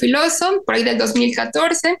and Roll Filoso, por ahí del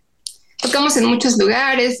 2014. Tocamos en muchos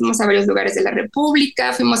lugares, fuimos a varios lugares de la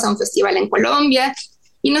República, fuimos a un festival en Colombia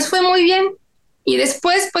y nos fue muy bien. Y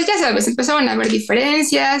después, pues ya sabes, empezaron a haber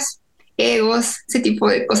diferencias, egos, ese tipo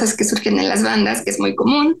de cosas que surgen en las bandas, que es muy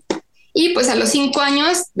común. Y pues a los 5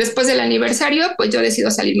 años, después del aniversario, pues yo decido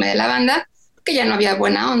salirme de la banda, porque ya no había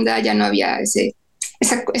buena onda, ya no había ese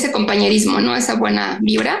compañerismo, ¿no? Esa buena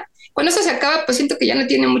vibra. Cuando eso se acaba, pues siento que ya no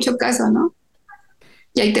tiene mucho caso, ¿no?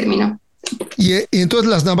 Y ahí terminó. ¿Y entonces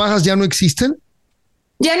Las Navajas ya no existen?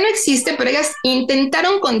 Ya no existe, pero ellas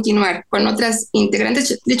intentaron continuar con otras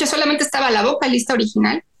integrantes. De hecho, solamente estaba la vocalista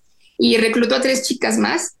original y reclutó a 3 chicas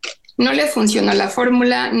más. No le funcionó la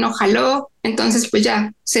fórmula, no jaló, entonces pues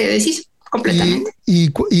ya se deshizo completamente.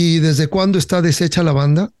 ¿Y desde cuándo está deshecha la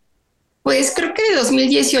banda? Pues creo que de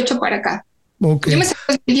 2018 para acá. Ok, Yo me salí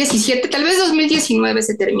en 2017, tal vez 2019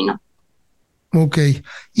 se terminó. ok.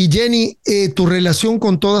 Y Jenny, ¿tu relación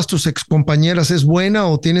con todas tus excompañeras es buena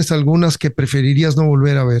o tienes algunas que preferirías no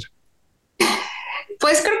volver a ver?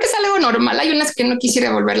 Pues creo que es algo normal. Hay unas que no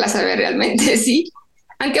quisiera volverlas a ver realmente, sí.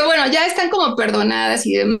 Aunque bueno, ya están como perdonadas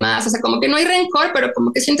y demás. O sea, como que no hay rencor, pero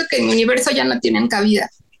como que siento que en mi universo ya no tienen cabida.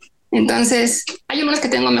 Entonces, hay unos que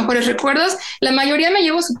tengo mejores recuerdos. La mayoría me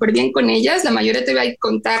llevo súper bien con ellas. La mayoría todavía hay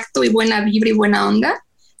contacto y buena vibra y buena onda.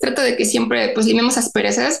 Trato de que siempre pues limemos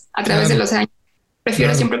asperezas a través de Claro, los años. Prefiero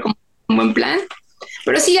claro. siempre como un buen plan.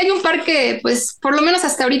 Pero sí hay un par que pues por lo menos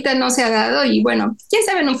hasta ahorita no se ha dado y bueno, quién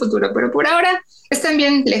sabe en un futuro, pero por ahora están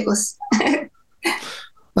bien lejos.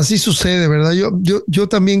 Así sucede, ¿verdad? Yo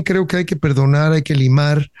también creo que hay que perdonar, hay que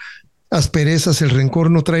limar asperezas, el rencor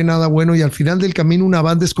no trae nada bueno y al final del camino una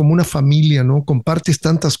banda es como una familia, ¿no? Compartes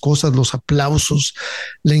tantas cosas, los aplausos,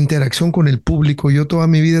 la interacción con el público. Yo toda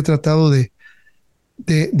mi vida he tratado de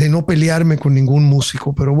no pelearme con ningún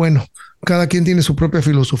músico, pero bueno, cada quien tiene su propia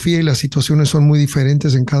filosofía y las situaciones son muy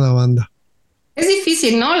diferentes en cada banda. Es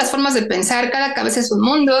difícil, ¿no? Las formas de pensar, cada cabeza es un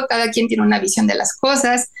mundo, cada quien tiene una visión de las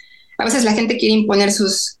cosas. A veces la gente quiere imponer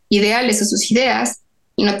sus ideales o sus ideas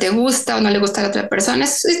y no te gusta o no le gusta a la otra persona.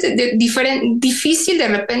 Difícil de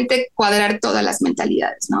repente cuadrar todas las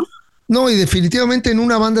mentalidades, ¿no? No, y definitivamente en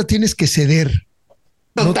una banda tienes que ceder.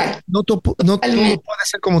 No, Total, no todo totalmente. puede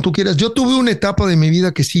ser como tú quieras. Yo tuve una etapa de mi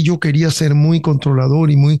vida que sí, yo quería ser muy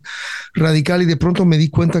controlador y muy radical y de pronto me di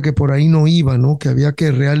cuenta que por ahí no iba, ¿no? Que había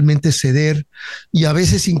que realmente ceder y a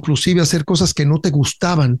veces inclusive hacer cosas que no te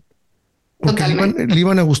gustaban, porque Totalmente. le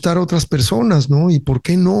iban a gustar a otras personas, ¿no? ¿Y por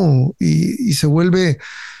qué no? Y se vuelve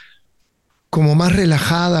como más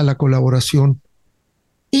relajada la colaboración.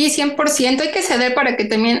 Sí, 100%. Hay que ceder para que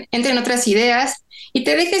también entren otras ideas y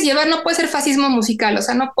te dejes llevar. No puede ser fascismo musical, o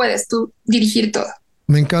sea, no puedes tú dirigir todo.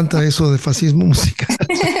 Me encanta eso de fascismo musical.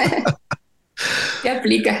 Te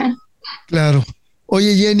aplica. Claro.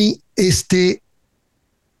 Oye, Jenny,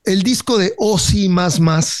 el disco de Ozzy Más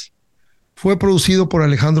Más fue producido por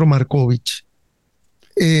Alejandro Markovich.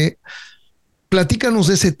 Eh, Platícanos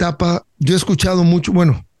de esa etapa. Yo he escuchado mucho,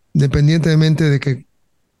 bueno, independientemente de que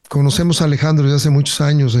conocemos a Alejandro desde hace muchos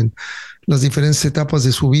años en las diferentes etapas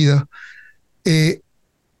de su vida, eh,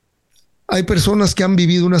 hay personas que han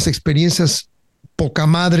vivido unas experiencias poca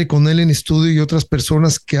madre con él en estudio y otras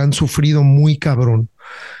personas que han sufrido muy cabrón.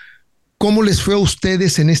 ¿Cómo les fue a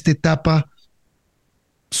ustedes en esta etapa?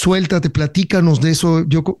 Suéltate, platícanos de eso.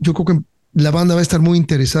 Yo creo que la banda va a estar muy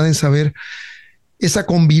interesada en saber esa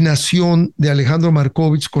combinación de Alejandro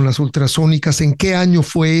Markovich con las ultrasónicas. ¿En qué año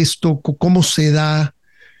fue esto? ¿Cómo se da?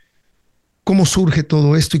 ¿Cómo surge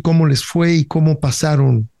todo esto y cómo les fue y cómo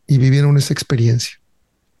pasaron y vivieron esa experiencia?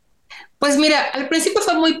 Pues mira, al principio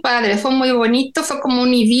fue muy padre, fue muy bonito, fue como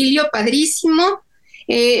un idilio padrísimo.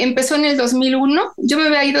 Empezó en el 2001. Yo me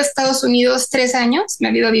había ido a Estados Unidos 3 años, me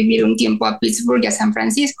había ido a vivir un tiempo a Pittsburgh y a San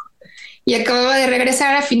Francisco y acababa de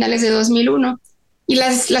regresar a finales de 2001 y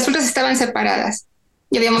las otras estaban separadas.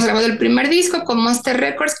 Ya habíamos grabado el primer disco con Monster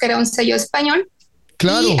Records, que era un sello español, y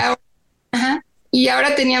Claro, ahora, ajá, y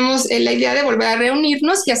ahora teníamos la idea de volver a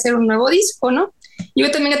reunirnos y hacer un nuevo disco, ¿no?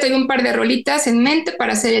 Yo también ya tengo un par de rolitas en mente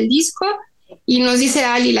para hacer el disco y nos dice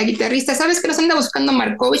Ali, la guitarrista, ¿sabes que nos anda buscando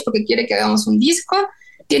Markovich porque quiere que hagamos un disco?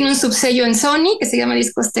 Tiene un subsello en Sony que se llama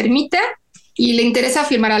Discos Termita y le interesa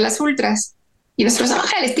firmar a las ultras. Y nosotros,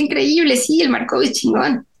 ojalá, está increíble, sí, el Markovich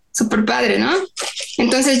chingón, súper padre, ¿no?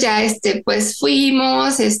 Entonces ya, pues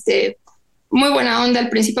fuimos, muy buena onda al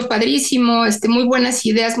principio, padrísimo, muy buenas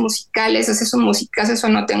ideas musicales, o sea, es un musicazo, eso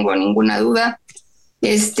no tengo ninguna duda.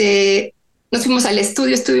 Nos fuimos al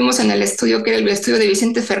estudio, estuvimos en el estudio que era el estudio de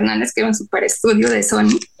Vicente Fernández, que era un super estudio de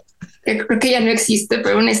Sony, que creo que ya no existe,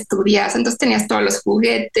 pero un estudiazo. Entonces tenías todos los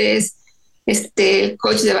juguetes, el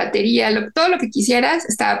coach de batería, todo lo que quisieras,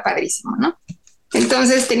 estaba padrísimo, ¿no?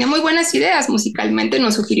 Entonces tenía muy buenas ideas musicalmente,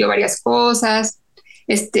 nos sugirió varias cosas,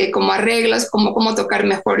 como arreglos, como cómo tocar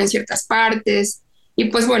mejor en ciertas partes. Y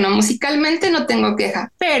pues bueno, musicalmente no tengo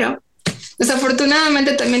queja, pero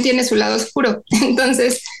desafortunadamente también tiene su lado oscuro.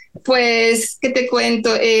 Entonces, pues, ¿qué te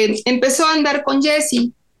cuento? Empezó a andar con Jesse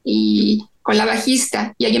y con la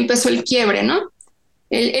bajista, y ahí empezó el quiebre, ¿no?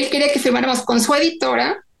 Él quería que firmáramos con su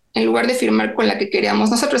editora en lugar de firmar con la que queríamos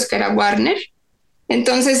nosotros, que era Warner.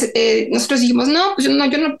 Entonces, nosotros dijimos, no, pues yo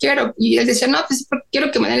no quiero. Y él decía, no, pues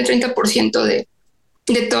quiero que me den el 30% de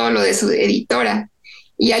todo lo de su editora.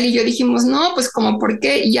 Y Ali y yo dijimos, no, pues como, ¿por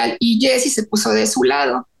qué? Y Jesse se puso de su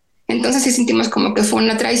lado. Entonces sí sentimos como que fue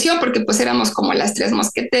una traición porque pues éramos como las tres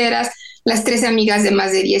mosqueteras, las tres amigas de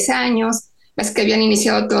más de 10 años, las que habían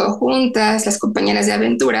iniciado todo juntas, las compañeras de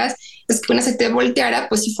aventuras. Entonces que una se te volteara,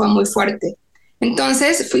 pues sí fue muy fuerte.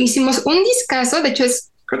 Entonces hicimos un discazo, de hecho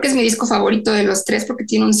creo que es mi disco favorito de los tres porque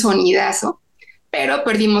tiene un sonidazo, pero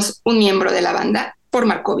perdimos un miembro de la banda por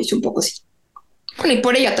Markovich un poco, sí. Bueno, y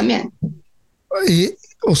por ella también.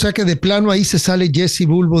 O sea que de plano ahí se sale Jesse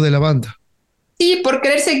Bulbo de la banda. Sí, por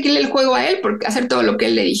querer seguirle el juego a él, por hacer todo lo que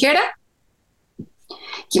él le dijera.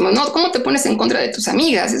 Dijimos, no, ¿cómo te pones en contra de tus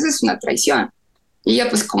amigas? Esa es una traición. Y ella,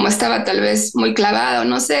 pues como estaba tal vez muy clavado,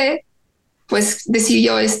 no sé, pues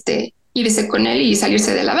decidió irse con él y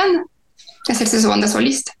salirse de la banda, hacerse su banda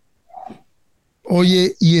solista.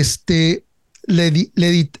 Oye, y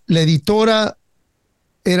la editora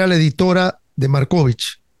era la editora de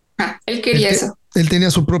Markovich. Él quería eso. Él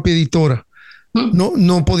tenía su propia editora.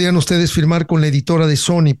 No podían ustedes firmar con la editora de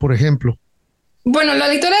Sony, por ejemplo. Bueno,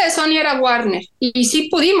 la editora de Sony era Warner y sí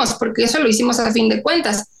pudimos porque eso lo hicimos a fin de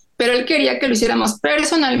cuentas, pero él quería que lo hiciéramos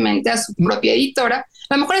personalmente a su propia editora.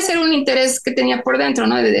 A lo mejor ese era un interés que tenía por dentro,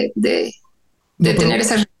 ¿no? De tener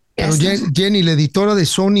esas... Pero Jenny, la editora de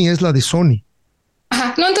Sony es la de Sony.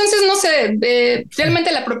 Ajá, no, entonces no sé,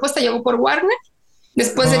 realmente la propuesta llegó por Warner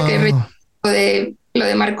después de que lo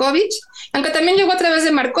de Markovich, aunque también llegó a través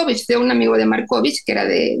de Markovich, de un amigo de Markovich que era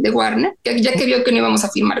de Warner, ya que vio que no íbamos a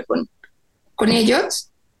firmar con ellos,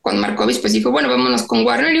 con Markovich, pues dijo, bueno, vámonos con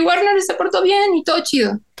Warner, y Warner se portó bien y todo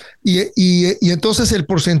chido. Y entonces el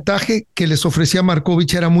porcentaje que les ofrecía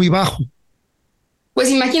Markovich era muy bajo. Pues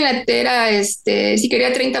imagínate, era si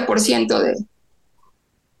quería 30%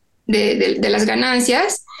 de las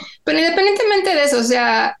ganancias, pero independientemente de eso, o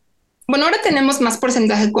sea, bueno, ahora tenemos más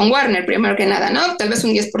porcentaje con Warner, primero que nada, ¿no? Tal vez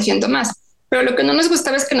un 10% más, pero lo que no nos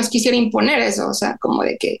gustaba es que nos quisiera imponer eso, o sea, como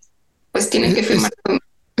de que pues tienen que firmar.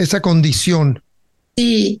 Esa condición.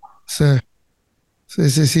 Sí.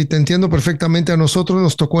 Sí, te entiendo perfectamente. A nosotros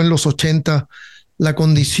nos tocó en los 80 la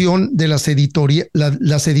condición de las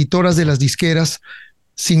editoras de las disqueras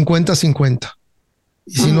 50-50.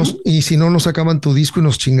 Y si no nos sacaban tu disco y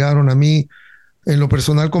nos chingaron. A mí, en lo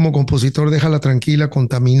personal, como compositor, Déjala Tranquila,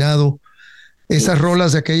 Contaminado, esas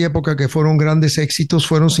rolas de aquella época que fueron grandes éxitos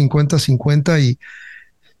fueron 50-50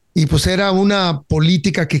 y pues era una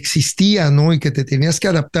política que existía, ¿no? Y que te tenías que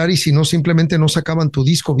adaptar y si no, simplemente no sacaban tu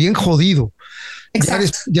disco. Bien jodido.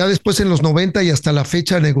 Ya después en los 90 y hasta la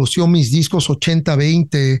fecha negoció mis discos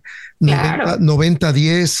 80-20, claro.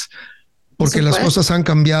 90-10, porque las cosas han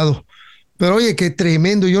cambiado. Pero oye, qué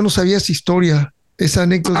tremendo. Yo no sabía esa historia. Esa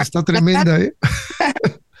anécdota está tremenda, ¿eh?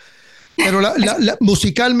 Pero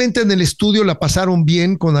musicalmente en el estudio la pasaron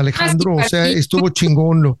bien con Alejandro. O sea, estuvo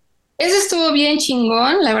chingón. Eso estuvo bien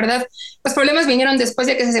chingón, la verdad. Los problemas vinieron después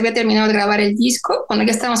de que se había terminado de grabar el disco, cuando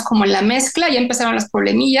ya estábamos como en la mezcla, ya empezaron los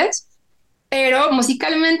problemillas, pero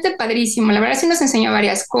musicalmente padrísimo. La verdad sí nos enseñó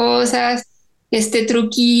varias cosas,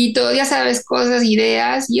 truquito, ya sabes, cosas,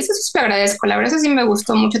 ideas, y eso sí te agradezco. La verdad eso sí me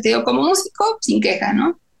gustó mucho, te digo, como músico, sin queja,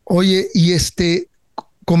 ¿no? Oye, y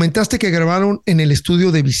comentaste que grabaron en el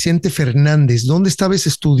estudio de Vicente Fernández. ¿Dónde estaba ese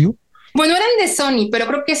estudio? Bueno, eran de Sony, pero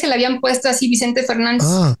creo que se le habían puesto así Vicente Fernández.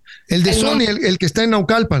 Ah, el de Sony, el que está en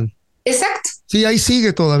Naucalpan. Exacto. Sí, ahí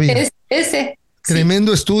sigue todavía. Ese.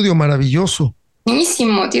 Tremendo estudio, maravilloso.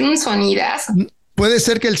 Buenísimo, tiene un sonidazo. Puede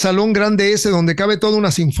ser que el salón grande ese donde cabe toda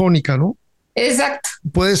una sinfónica, ¿no? Exacto.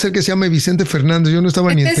 Puede ser que se llame Vicente Fernández, yo no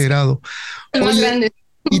estaba ni enterado. El más grande.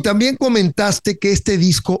 Y también comentaste que este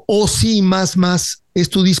disco, Oh Sí, Más, es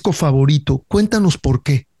tu disco favorito. Cuéntanos por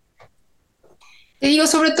qué. Te digo,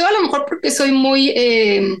 sobre todo a lo mejor porque soy muy,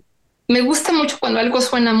 me gusta mucho cuando algo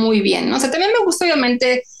suena muy bien, ¿no? O sea, también me gusta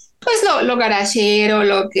obviamente, pues lo garagero,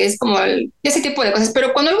 lo que es como ese tipo de cosas,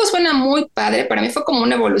 pero cuando algo suena muy padre, para mí fue como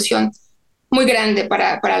una evolución muy grande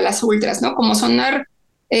para las ultras, ¿no? Como sonar,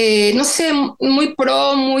 no sé, muy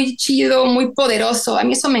pro, muy chido, muy poderoso, a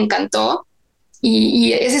mí eso me encantó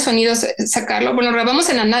y ese sonido sacarlo, bueno, lo grabamos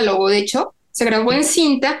en análogo, de hecho, se grabó en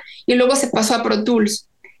cinta y luego se pasó a Pro Tools.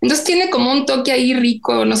 Entonces tiene como un toque ahí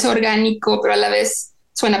rico, no sé, orgánico, pero a la vez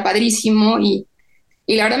suena padrísimo y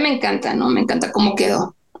la verdad me encanta, ¿no? Me encanta cómo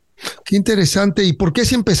quedó. Qué interesante. ¿Y por qué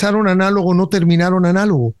si empezaron análogo no terminaron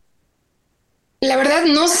análogo? La verdad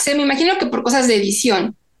no sé, me imagino que por cosas de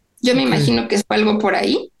edición. Yo me imagino que fue algo por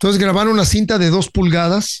ahí. Entonces grabaron una cinta de 2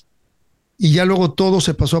 pulgadas y ya luego todo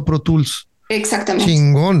se pasó a Pro Tools. Exactamente.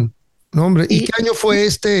 Chingón. No, hombre. ¿Y qué año fue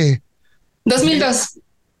 2002.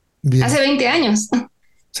 Bien. Hace 20 años.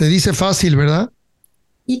 Se dice fácil, ¿verdad?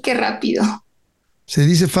 Y qué rápido. Se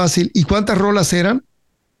dice fácil. ¿Y cuántas rolas eran?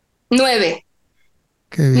 9.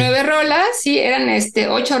 Qué bien. 9 rolas, sí, eran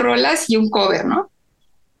 8 rolas y un cover, ¿no?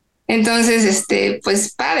 Entonces,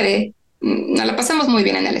 pues padre. Nos la pasamos muy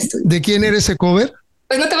bien en el estudio. ¿De quién era ese cover?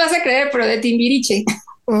 Pues no te vas a creer, pero de Timbiriche.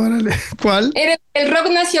 Órale. ¿Cuál? El rock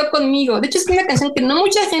nació conmigo. De hecho, es una canción que no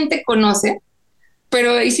mucha gente conoce,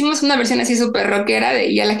 pero hicimos una versión así súper rockera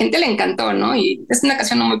y a la gente le encantó, ¿no? Y es una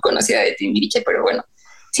canción no muy conocida de Timbiriche, pero bueno,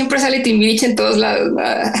 siempre sale Timbiriche en todos lados, ¿no?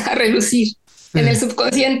 A relucir en el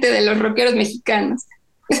subconsciente de los rockeros mexicanos.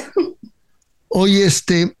 Oye,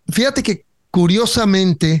 fíjate que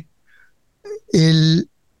curiosamente el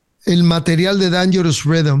material de Dangerous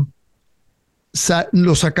Rhythm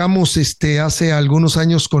lo sacamos hace algunos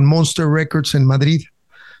años con Monster Records en Madrid.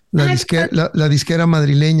 La disquera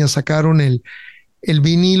madrileña sacaron el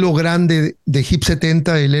vinilo grande de Hip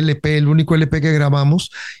 70, el LP, el único LP que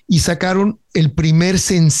grabamos, y sacaron el primer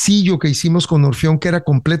sencillo que hicimos con Orfeón, que era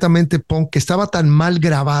completamente punk, que estaba tan mal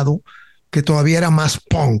grabado que todavía era más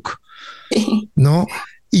punk, ¿no?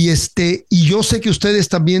 Y yo sé que ustedes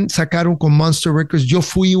también sacaron con Monster Records Yo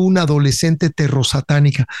fui una adolescente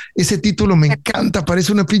terrosatánica. Ese título me encanta,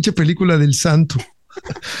 parece una pinche película del santo.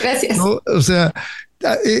 Gracias. ¿No? O sea,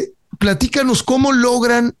 platícanos cómo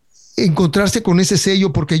logran encontrarse con ese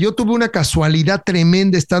sello, porque yo tuve una casualidad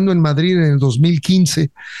tremenda estando en Madrid en el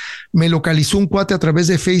 2015. Me localizó un cuate a través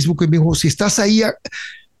de Facebook y me dijo, si estás ahí,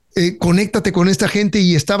 conéctate con esta gente,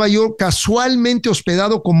 y estaba yo casualmente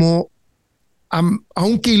hospedado como a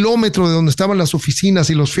 1 kilómetro de donde estaban las oficinas,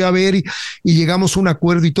 y los fui a ver y llegamos a un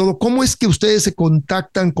acuerdo y todo. ¿Cómo es que ustedes se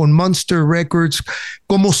contactan con Monster Records?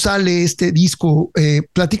 ¿Cómo sale este disco?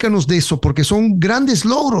 Platícanos de eso, porque son grandes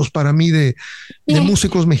logros para mí de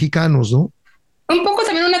músicos mexicanos, ¿no? Un poco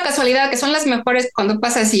también una casualidad, que son las mejores cuando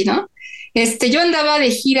pasa así, ¿no? Yo andaba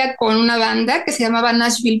de gira con una banda que se llamaba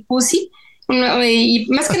Nashville Pussy, y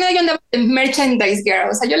más que nada yo andaba de merchandise girl,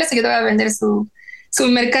 o sea, yo les ayudaba a vender su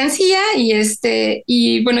mercancía,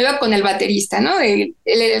 y bueno, iba con el baterista, ¿no? Él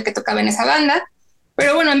era el que tocaba en esa banda.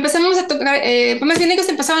 Pero bueno, empezamos a tocar, más bien ellos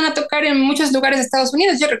empezaban a tocar en muchos lugares de Estados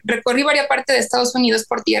Unidos. Yo recorrí varias partes de Estados Unidos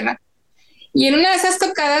por tierra. Y en una de esas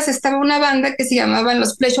tocadas estaba una banda que se llamaban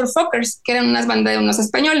los Pleasure Fuckers, que eran unas bandas de unos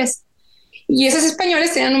españoles. Y esos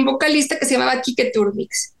españoles tenían un vocalista que se llamaba Quique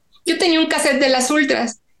Turbix. Yo tenía un cassette de las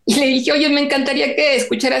Ultras y le dije, oye, me encantaría que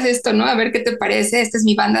escucharas esto, ¿no? A ver qué te parece. Esta es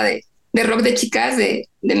mi banda de rock de chicas de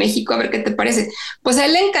México, a ver qué te parece. Pues a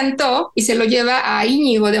él le encantó y se lo lleva a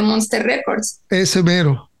Íñigo de Monster Records. Ese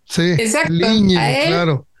mero, sí. Exacto. Íñigo, a él,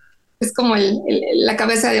 claro. Es como la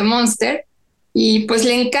cabeza de Monster, y pues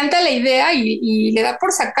le encanta la idea y le da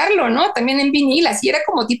por sacarlo, ¿no? También en vinil, así era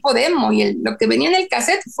como tipo demo, y lo que venía en el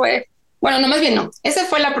cassette fue, bueno, no, más bien no, esa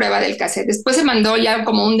fue la prueba del cassette. Después se mandó ya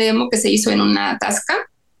como un demo que se hizo en una Tasca,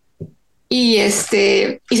 y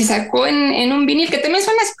se sacó en un vinil que también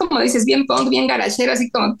suena así como dices, bien punk, bien garachero, así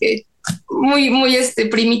como que muy, muy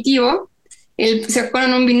primitivo. Se sacó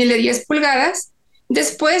en un vinil de 10 pulgadas.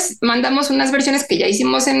 Después mandamos unas versiones que ya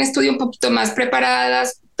hicimos en estudio un poquito más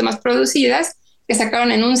preparadas, un poquito más producidas, que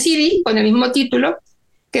sacaron en un CD con el mismo título,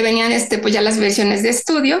 que venían pues ya las versiones de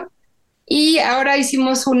estudio. Y ahora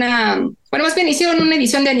hicimos más bien hicieron una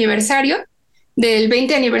edición de aniversario del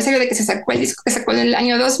 20 aniversario de que se sacó el disco, que sacó en el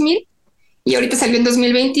año 2000. Y ahorita salió en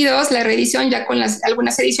 2022 la reedición ya con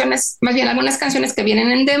algunas ediciones, más bien algunas canciones que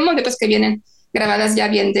vienen en demo, después que vienen grabadas ya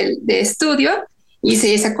bien de estudio, y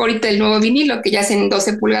se sacó ahorita el nuevo vinilo que ya es en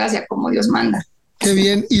 12 pulgadas, ya como Dios manda. Qué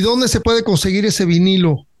bien. ¿Y dónde se puede conseguir ese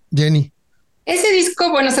vinilo, Jenny? Ese disco,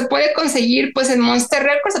 bueno, se puede conseguir pues en Monster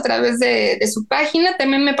Records a través de su página.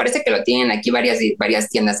 También me parece que lo tienen aquí varias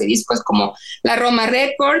tiendas de discos como la Roma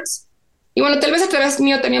Records. Y bueno, tal vez a través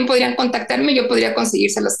mío también podrían contactarme, yo podría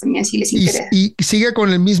conseguírselos también si les interesa. ¿Y sigue con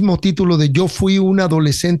el mismo título de Yo fui una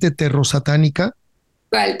adolescente terrosatánica?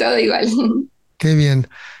 Igual, todo igual. Qué bien,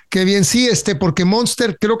 qué bien. Sí, porque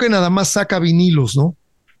Monster creo que nada más saca vinilos, ¿no?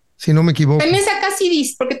 Si no me equivoco. También saca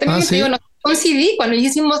CDs, porque también ¿sí? digo, no, un CD, cuando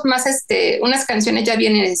hicimos más unas canciones ya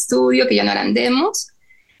vienen en estudio, que ya no eran demos.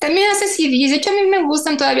 También hace CDs, de hecho a mí me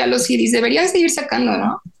gustan todavía los CDs, deberían seguir sacando,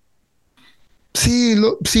 ¿no? Sí,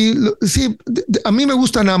 a mí me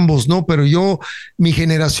gustan ambos, ¿no? Pero mi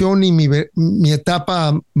generación y mi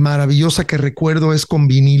etapa maravillosa que recuerdo es con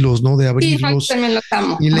vinilos, ¿no? De abrirlos, sí, también los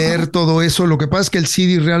amo. Y leer todo eso. Lo que pasa es que el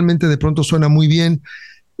CD realmente de pronto suena muy bien,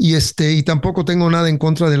 y tampoco tengo nada en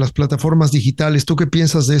contra de las plataformas digitales. ¿Tú qué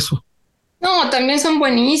piensas de eso? No, también son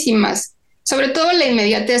buenísimas. Sobre todo la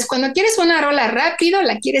inmediatez. Cuando quieres una rola rápido,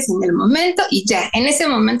 la quieres en el momento y ya, en ese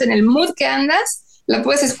momento, en el mood que andas, la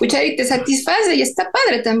puedes escuchar y te satisface, y está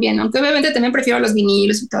padre también, aunque obviamente también prefiero los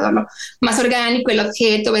vinilos y todo lo más orgánico, el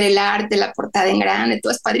objeto, ver el arte, la portada en grande,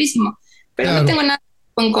 todo es padrísimo, pero claro, no tengo nada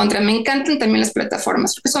en contra, me encantan también las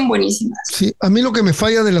plataformas, porque son buenísimas. Sí, a mí lo que me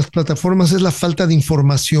falla de las plataformas es la falta de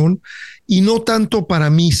información, y no tanto para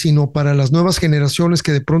mí, sino para las nuevas generaciones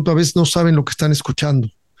que de pronto a veces no saben lo que están escuchando.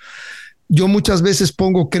 Yo muchas veces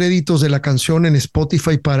pongo créditos de la canción en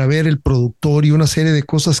Spotify para ver el productor y una serie de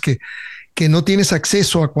cosas que que no tienes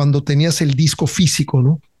acceso a cuando tenías el disco físico,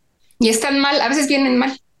 ¿no? Y están mal, a veces vienen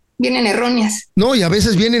mal, vienen erróneas. No, y a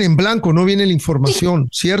veces vienen en blanco, no viene la información,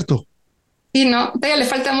 ¿cierto? Sí, no, todavía le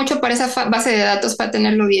falta mucho para esa base de datos para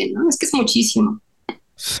tenerlo bien, ¿no? Es que es muchísimo.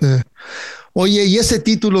 Sí. Oye, y ese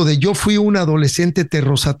título de Yo fui una adolescente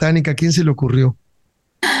terrosatánica, ¿a quién se le ocurrió?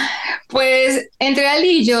 Pues entre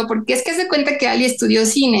Ali y yo, porque es que se cuenta que Ali estudió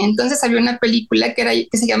cine, entonces había una película que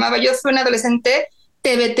se llamaba Yo fui una adolescente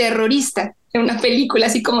TV terrorista, era una película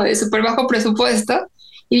así como de súper bajo presupuesto,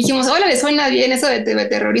 y dijimos, hola, le suena bien eso de TV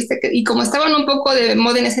terrorista, y como estaban un poco de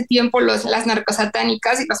moda en ese tiempo las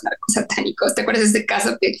narcosatánicas y los narcosatánicos, ¿te acuerdas de ese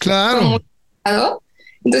caso que fue Claro. muy dado?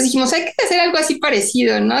 Entonces dijimos, hay que hacer algo así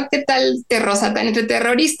parecido, ¿no? ¿Qué tal terrosatánico, entre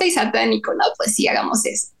terrorista y satánico? No, pues sí, hagamos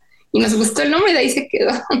eso. Y nos gustó el nombre y de ahí se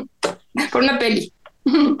quedó por una peli.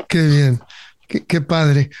 Qué bien, qué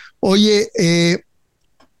padre. Oye,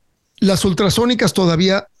 las ultrasónicas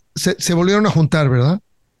todavía se volvieron a juntar, ¿verdad?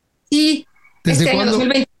 Sí, ¿Desde este año cuándo?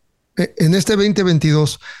 2020. En este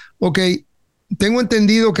 2022. Ok, tengo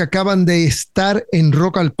entendido que acaban de estar en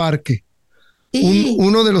Rock al Parque, Sí,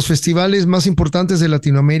 uno de los festivales más importantes de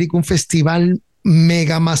Latinoamérica, un festival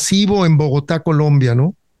mega masivo en Bogotá, Colombia,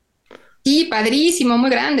 ¿no? sí, padrísimo, muy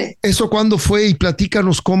grande. ¿Eso cuándo fue? Y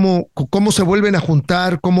platícanos cómo se vuelven a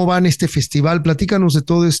juntar, cómo van este festival, platícanos de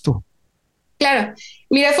todo esto. Claro,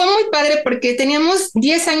 mira, fue muy padre porque teníamos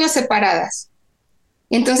 10 años separadas.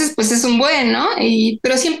 Entonces, pues es un buen, ¿no?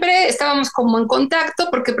 Pero siempre estábamos como en contacto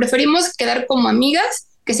porque preferimos quedar como amigas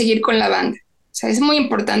que seguir con la banda. O sea, es muy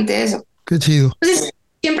importante eso. Qué chido. Entonces,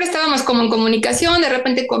 siempre estábamos como en comunicación, de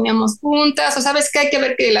repente comíamos juntas, o sabes que hay que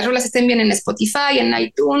ver que las rolas estén bien en Spotify, en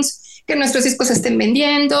iTunes, que nuestros discos se estén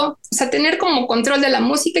vendiendo, o sea, tener como control de la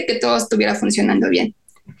música y que todo estuviera funcionando bien.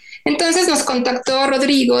 Entonces nos contactó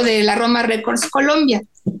Rodrigo de la Roma Records Colombia,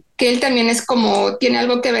 que él también es como, tiene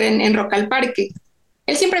algo que ver en Rock al Parque.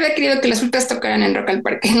 Él siempre había querido que las ultras tocaran en Rock al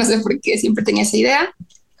Parque, no sé por qué, siempre tenía esa idea,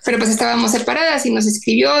 pero pues estábamos separadas y nos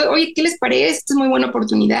escribió, oye, ¿qué les parece? Esto es muy buena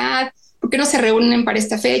oportunidad, ¿por qué no se reúnen para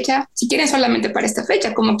esta fecha? Si quieren solamente para esta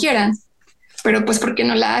fecha, como quieran, pero pues ¿por qué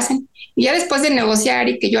no la hacen? Y ya después de negociar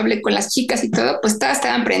y que yo hablé con las chicas y todo, pues todas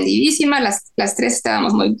estaban prendidísimas, las tres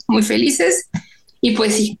estábamos muy, muy felices y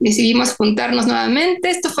pues sí, decidimos juntarnos nuevamente.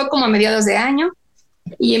 Esto fue como a mediados de año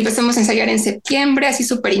y empezamos a ensayar en septiembre, así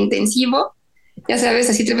súper intensivo, ya sabes,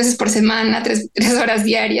 así 3 veces por semana, 3 horas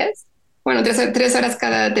diarias, bueno, 3 horas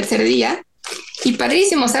cada tercer día. Y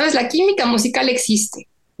padrísimo, ¿sabes? La química musical existe.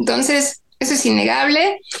 Entonces, eso es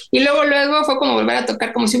innegable. Y luego fue como volver a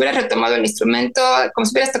tocar, como si hubieras retomado el instrumento, como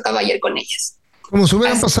si hubieras tocado ayer con ellas. Como si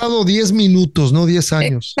hubieran pasado 10 minutos, no 10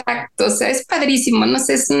 años. Exacto, o sea, es padrísimo, no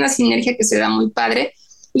sé, es una sinergia que se da muy padre.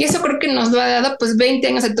 Y eso creo que nos lo ha dado pues 20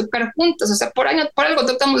 años de tocar juntos, o sea, por algo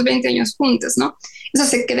tocamos 20 años juntos, ¿no? Eso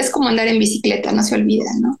se queda, es como andar en bicicleta, no se olvida,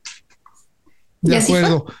 ¿no? De Y así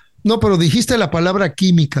acuerdo. fue. No, pero dijiste la palabra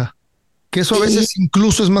química, que eso a veces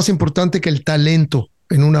incluso es más importante que el talento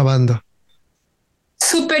en una banda.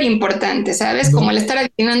 Súper importante, ¿sabes? ¿No? Como el estar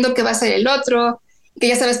adivinando qué va a ser el otro, que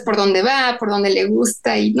ya sabes por dónde va, por dónde le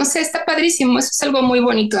gusta, y no sé, está padrísimo, eso es algo muy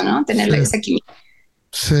bonito, ¿no? Tener esa química.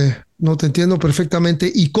 Sí, no te entiendo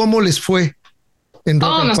perfectamente. ¿Y cómo les fue en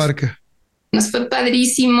Rock al Parque? Nos fue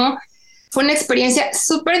padrísimo, fue una experiencia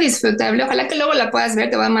súper disfrutable, ojalá que luego la puedas ver,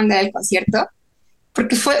 te voy a mandar el concierto,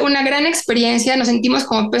 porque fue una gran experiencia, nos sentimos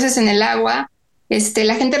como peces en el agua,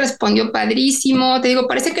 la gente respondió padrísimo, te digo,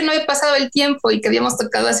 parece que no había pasado el tiempo y que habíamos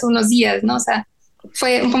tocado hace unos días, ¿no? O sea,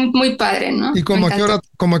 fue muy padre, ¿no? ¿Y cómo a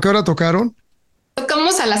qué hora tocaron?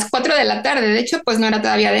 Tocamos a las 4 de la tarde, de hecho, pues no era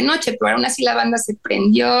todavía de noche, pero aún así la banda se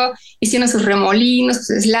prendió, hicieron sus remolinos,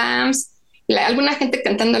 sus slams, alguna gente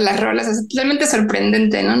cantando las rolas, es totalmente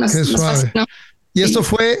sorprendente, ¿no? Qué suave. Fascinó. ¿Y Sí. esto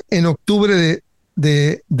fue en octubre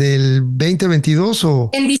del 2022 o?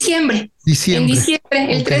 En diciembre. Diciembre. En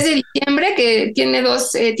diciembre, el 3 de diciembre, que tiene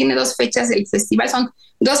dos fechas del festival, son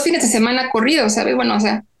 2 fines de semana corridos, ¿sabes? Bueno, o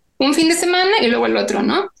sea, un fin de semana y luego el otro,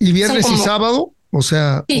 ¿no? ¿Y viernes y sábado? O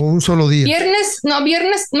sea, sí, o un solo día. Viernes,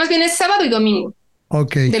 más bien es sábado y domingo.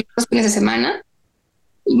 Ok. De los 2 fines de semana.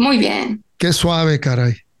 Y muy bien. Qué suave,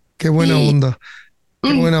 caray. Qué buena onda.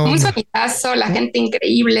 Qué buena onda. Un sonidazo, la gente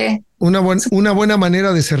increíble. Una buena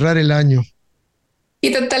manera de cerrar el año.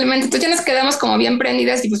 Y totalmente. Entonces ya nos quedamos como bien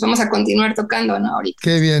prendidas y pues vamos a continuar tocando, ¿no? Ahorita.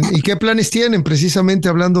 Qué bien. ¿Y qué planes tienen precisamente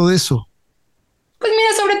hablando de eso? Pues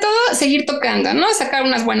mira, sobre todo seguir tocando, ¿no? Sacar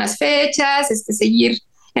unas buenas fechas, seguir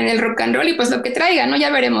en el rock and roll y pues lo que traiga, ¿no? Ya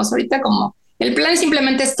veremos. Ahorita como el plan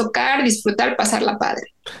simplemente es tocar, disfrutar, pasarla padre.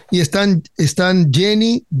 ¿Y están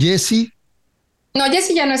Jenny, Jessie? No,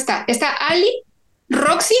 Jessie ya no está. Está Ali,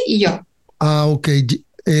 Roxy y yo. Ah, ok.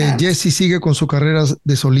 Nada más. Jessie sigue con su carrera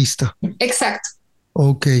de solista. Exacto.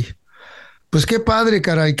 Ok. Pues qué padre,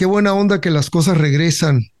 caray, qué buena onda que las cosas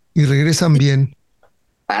regresan y regresan bien,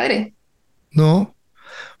 Padre. ¿no?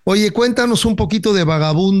 Oye, cuéntanos un poquito de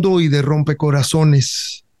Vagabundo y de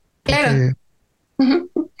Rompecorazones, Claro. porque Ujú.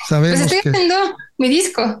 Pues sabemos estoy que... haciendo mi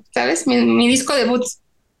disco, ¿sabes? Mi disco debut.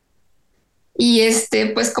 Y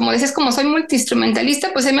pues como dices, como soy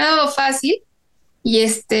multiinstrumentalista, pues se me ha dado fácil. Y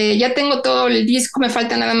ya tengo todo el disco, me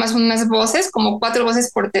faltan nada más unas voces, como 4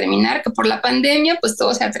 voces por terminar, que por la pandemia, pues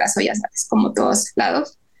todo se atrasó, ya sabes, como todos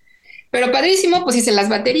lados. Pero padrísimo, pues hice las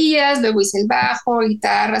baterías, luego hice el bajo,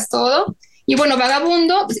 guitarras, todo. Y bueno,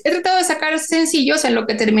 Vagabundo, pues, he tratado de sacar sencillos en lo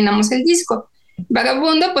que terminamos el disco.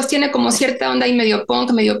 Vagabundo, pues tiene como cierta onda y medio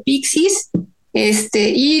punk, medio pixies.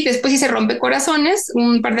 Y después hice Rompecorazones,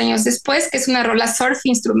 un par de años después, que es una rola surf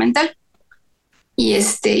instrumental.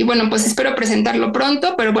 Y bueno, pues espero presentarlo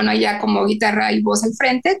pronto, pero bueno, ya como guitarra y voz al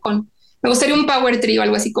frente, me gustaría un power trio,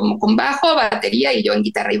 algo así como con bajo, batería y yo en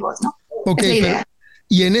guitarra y voz, ¿no? Ok, Es la idea.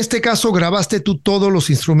 y en este caso, ¿grabaste tú todos los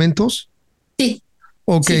instrumentos? Sí,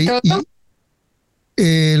 Ok, sí, todo.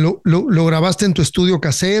 y lo grabaste en tu estudio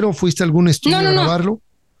casero? ¿Fuiste a algún No, estudio a no, no. grabarlo?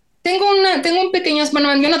 Tengo un pequeño,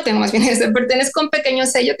 bueno, yo no tengo más bien, pertenezco a un pequeño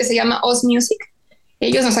sello que se llama Oz Music.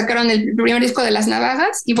 Ellos nos sacaron el primer disco de Las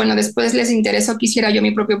Navajas y bueno, después les interesó que hiciera yo mi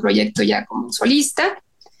propio proyecto ya como solista.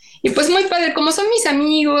 Y pues muy padre, como son mis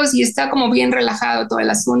amigos y está como bien relajado todo el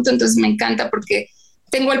asunto, entonces me encanta porque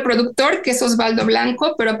tengo el productor que es Osvaldo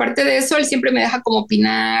Blanco, pero aparte de eso, él siempre me deja como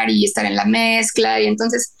opinar y estar en la mezcla y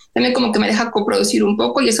entonces también como que me deja coproducir un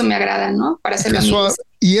poco y eso me agrada, ¿no? Para hacerlo amigos.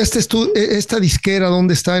 ¿Y esta disquera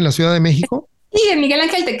dónde está? ¿En la Ciudad de México? Sí, de Miguel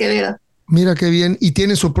Ángel de Quevedo. Mira qué bien. Y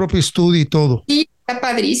tiene su propio estudio y todo. Sí, está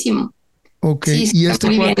padrísimo. Ok. Sí, Y está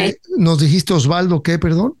muy bien hecho. nos dijiste Osvaldo, ¿qué,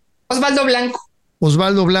 perdón? Osvaldo Blanco.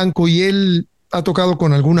 Osvaldo Blanco. ¿Y él ha tocado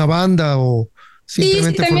con alguna banda o Sí,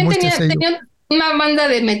 simplemente también formó este sello? tenía una banda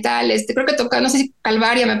de metal, creo que tocaba, no sé si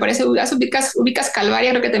Calvaria, me parece, ubicas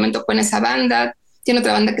Calvaria, creo que también tocó en esa banda, tiene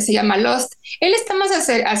otra banda que se llama Lost. Él está más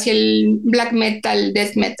hacia el black metal,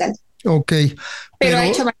 death metal, Ok. pero ha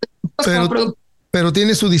hecho varios discos como pero, productor. pero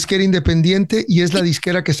tiene su disquera independiente y es la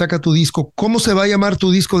disquera que saca tu disco. ¿Cómo se va a llamar tu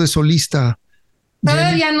disco de solista, Jenny?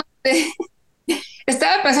 Todavía no sé.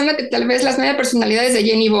 Estaba pensando que tal vez las 9 personalidades de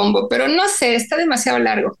Jenny Bombo, pero no sé, está demasiado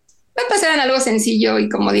largo. Voy a pasar en algo sencillo y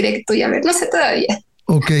como directo y a ver, no sé todavía.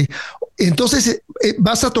 Ok. Entonces,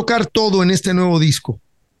 ¿vas a tocar todo en este nuevo disco?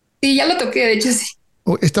 Sí, ya lo toqué, de hecho sí.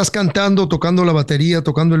 ¿Estás cantando, tocando la batería,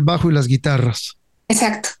 tocando el bajo y las guitarras?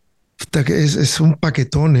 Exacto. Es un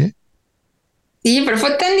paquetón, ¿eh? Sí, pero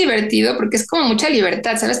fue tan divertido porque es como mucha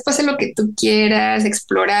libertad, ¿sabes? Puedes hacer lo que tú quieras,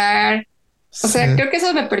 explorar. O sea, creo que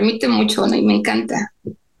eso me permite mucho, ¿no? Y me encanta.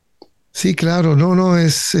 Sí, claro, no,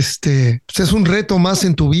 pues es un reto más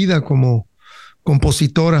en tu vida como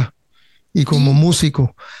compositora y como Sí,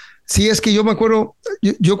 músico. Sí, es que yo me acuerdo,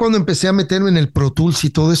 yo cuando empecé a meterme en el Pro Tools y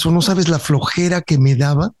todo eso, no sabes la flojera que me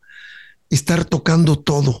daba estar tocando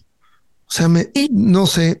todo. O sea, sí. no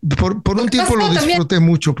sé, por Lo un que tiempo lo pasa también, disfruté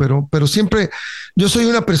mucho, pero siempre, yo soy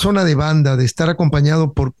una persona de banda, de estar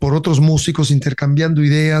acompañado por otros músicos, intercambiando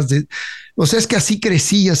ideas. O sea, es que así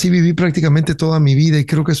crecí, así viví prácticamente toda mi vida y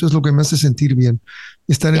creo que eso es lo que me hace sentir bien,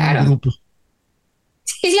 estar en un claro. grupo.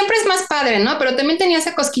 Sí, siempre es más padre, ¿no? Pero también tenía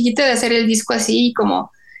esa cosquillita de hacer el disco así, como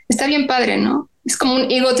está bien padre, ¿no? Es como un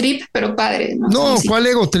ego trip, pero padre, ¿no? No, Sí, ¿cuál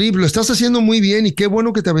ego trip? Lo estás haciendo muy bien y qué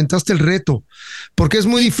bueno que te aventaste el reto, porque es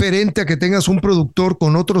muy diferente a que tengas un productor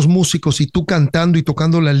con otros músicos y tú cantando y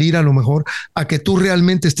tocando la lira a lo mejor, a que tú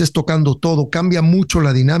realmente estés tocando todo. Cambia mucho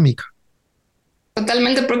la dinámica.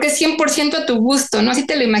 totalmente, porque es 100% a tu gusto, ¿no? Así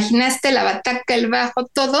te lo imaginaste, la bataca, el bajo,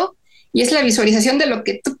 todo, y es la visualización de lo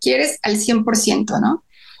que tú quieres al 100%, ¿no?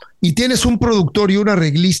 ¿Y tienes un productor y un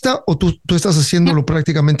arreglista o tú estás haciéndolo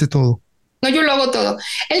prácticamente todo? No, yo lo hago todo.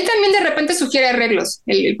 Él también de repente sugiere arreglos.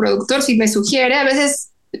 El productor sí me sugiere, a veces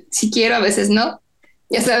si quiero, a veces no.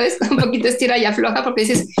 Ya sabes, un poquito estira y afloja porque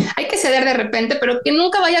dices, hay que ceder de repente, pero que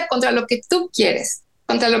nunca vaya contra lo que tú quieres,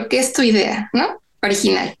 contra lo que es tu idea, ¿no?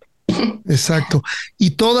 Original. Exacto.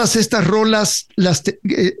 Y todas estas rolas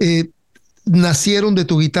nacieron de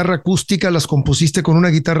tu guitarra acústica, las compusiste con una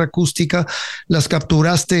guitarra acústica, las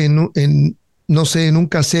capturaste no sé, en un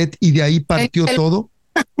cassette y de ahí partió todo.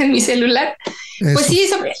 En mi celular. Pues Eso. sí,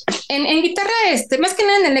 en guitarra, más que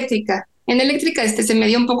nada en eléctrica. En eléctrica, se me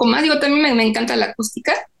dio un poco más. Digo, también me encanta la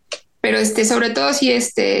acústica, pero sobre todo sí,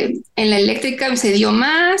 en la eléctrica se dio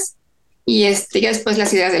más y ya después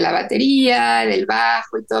las ideas de la batería, del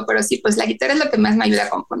bajo y todo, pero sí, pues la guitarra es lo que más me ayuda a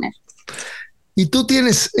componer. Y tú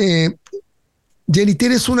tienes, Jenny,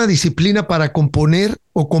 ¿tienes una disciplina para componer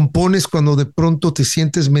o compones cuando de pronto te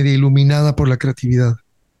sientes medio iluminada por la creatividad?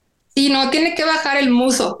 Sí, no, tiene que bajar el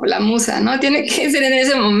muso o la musa, ¿no? Tiene que ser en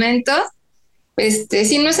ese momento.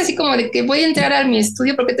 Sí, no es así como de que voy a entrar a mi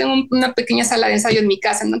estudio porque tengo una pequeña sala de ensayo en mi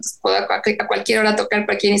casa, ¿no? Entonces puedo a cualquier hora tocar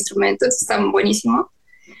cualquier instrumento, eso está buenísimo.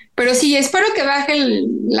 Pero sí, espero que baje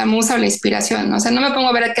la musa o la inspiración, ¿no? O sea, no me pongo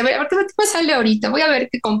a ver qué me sale ahorita, voy a ver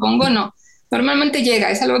qué compongo, no. Normalmente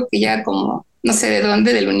llega, es algo que ya como, no sé de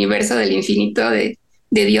dónde, del universo, del infinito, de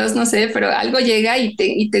Dios, no sé, pero algo llega y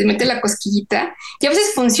te mete la cosquillita. Y a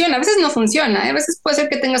veces funciona, a veces no funciona, ¿eh? A veces puede ser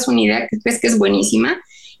que tengas una idea que crees que es buenísima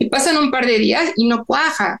y pasan un par de días y no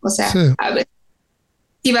cuaja. O sea, Sí. a veces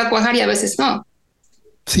sí va a cuajar y a veces no.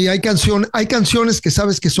 Sí, hay canciones que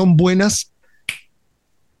sabes que son buenas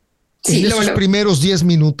en esos primeros 10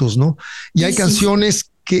 minutos, ¿no? Y hay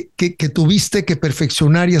canciones que tuviste que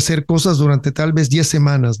perfeccionar y hacer cosas durante tal vez 10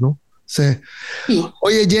 semanas, ¿no? Sí.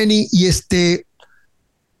 Oye, Jenny, y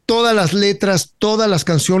todas las letras, todas las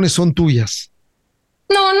canciones son tuyas.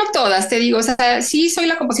 No, no todas, te digo, o sea, sí soy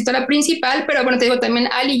la compositora principal, pero bueno, te digo, también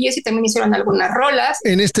Ali y Jessy también hicieron algunas rolas.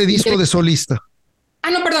 En este disco de solista.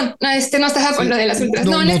 Ah, no, perdón, no estaba con lo de las ultras.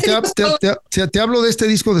 No, te hablo de este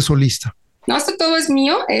disco de solista. No, esto todo es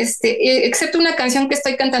mío, excepto una canción que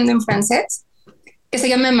estoy cantando en francés, que se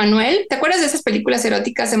llama Emmanuel. ¿Te acuerdas de esas películas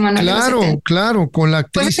eróticas, Emmanuel? Claro, con la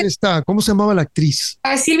actriz ¿cómo se llamaba la actriz?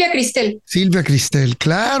 Silvia Cristel. Silvia Cristel,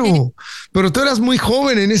 claro. Pero tú eras muy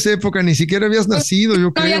joven en esa época, ni siquiera habías nacido,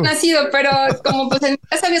 yo creo. No había nacido, pero como pues en mi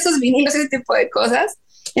casa había esos vinilos, ese tipo de cosas.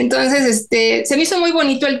 Entonces, se me hizo muy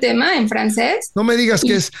bonito el tema en francés. No me digas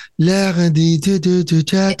que es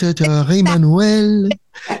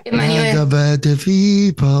Emmanuel.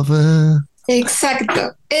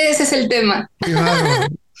 Exacto, ese es el tema. Claro.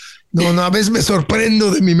 No, a veces me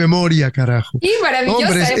sorprendo de mi memoria, carajo. Y maravillosa.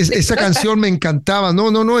 Hombre, esa canción me encantaba.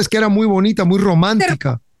 No, es que era muy bonita, muy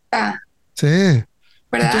romántica. Sí.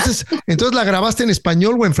 ¿Verdad? Entonces, ¿la grabaste en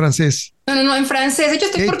español o en francés? No, en francés. De hecho,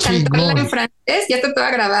 estoy por cantarla en francés. Ya está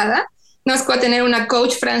toda grabada. No es que voy a tener una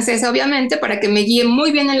coach francesa, obviamente, para que me guíe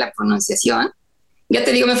muy bien en la pronunciación. Ya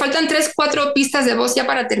te digo, me faltan 3, 4 pistas de voz ya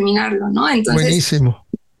para terminarlo, ¿no? Entonces, buenísimo.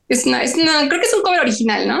 Creo que es un cover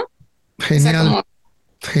original, ¿no? Genial. O sea,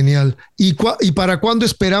 genial. ¿Y para cuándo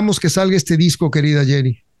esperamos que salga este disco, querida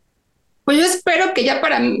Jenny? Pues yo espero que ya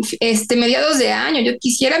para mediados de año,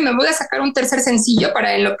 me voy a sacar un tercer sencillo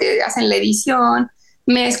para en lo que hacen la edición,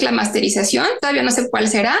 mezcla, masterización, todavía no sé cuál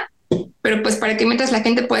será, pero pues para que mientras la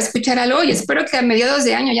gente pueda escuchar algo, y espero que a mediados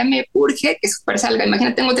de año ya me urge que super salga.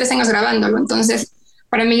 Imagínate, tengo 3 años grabándolo, entonces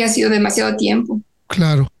para mí ya ha sido demasiado tiempo.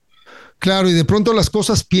 Claro, y de pronto las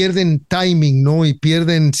cosas pierden timing, ¿no? Y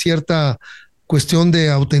pierden cierta cuestión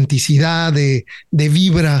de autenticidad, de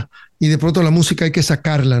vibra, y de pronto la música hay que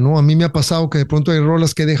sacarla, ¿no? A mí me ha pasado que de pronto hay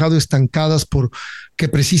rolas que he dejado estancadas porque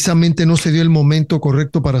precisamente no se dio el momento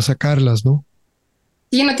correcto para sacarlas, ¿no?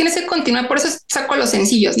 Sí, no tienes que continuar, por eso saco los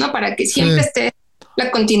sencillos, ¿no? Para que siempre esté la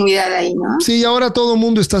continuidad ahí, ¿no? Sí, ahora todo el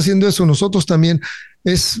mundo está haciendo eso, nosotros también.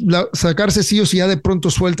 Es sacar sencillos y ya de pronto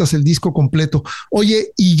sueltas el disco completo.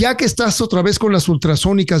 Oye, y ya que estás otra vez con las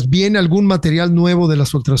ultrasónicas, ¿viene algún material nuevo de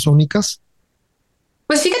las ultrasónicas?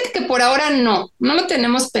 Pues fíjate que por ahora no lo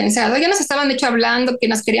tenemos pensado. Ya nos estaban de hecho hablando que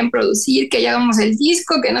nos querían producir, que ya hagamos el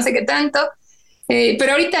disco, que no sé qué tanto,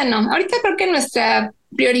 pero ahorita no. Ahorita creo que nuestra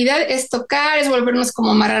prioridad es tocar, es volvernos como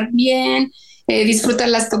a amarrar bien, disfrutar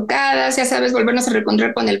las tocadas, ya sabes, volvernos a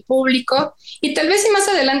reencontrar con el público. Y tal vez si más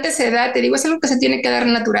adelante se da, te digo, es algo que se tiene que dar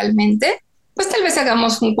naturalmente, pues tal vez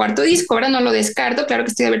hagamos un cuarto disco. Ahora no lo descarto, claro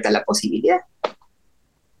que estoy abierta a la posibilidad.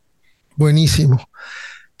 Buenísimo.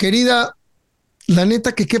 Querida, la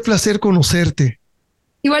neta que qué placer conocerte.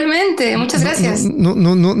 Igualmente, muchas gracias.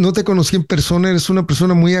 No te conocí en persona, eres una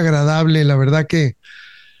persona muy agradable, la verdad que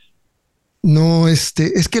no, es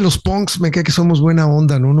que los punks me cae que somos buena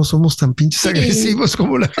onda, ¿no? No somos tan pinches agresivos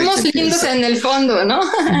como la gente. Somos lindos piensa. En el fondo, ¿no?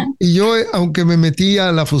 Y yo, aunque me metí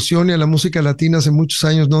a la fusión y a la música latina hace muchos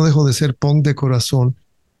años, no dejo de ser punk de corazón.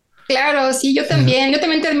 Claro, sí, yo también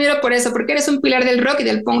te admiro por eso, porque eres un pilar del rock y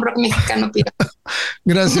del punk rock mexicano.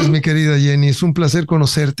 Gracias, mi querida Jenny, es un placer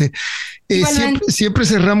conocerte. Siempre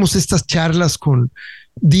cerramos estas charlas con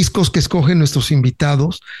discos que escogen nuestros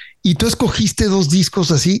invitados y tú escogiste 2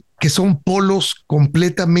 discos así que son polos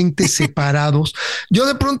completamente separados. Yo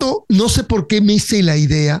de pronto no sé por qué me hice la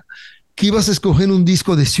idea que ibas a escoger un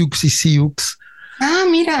disco de Siouxsie Sioux. Ah,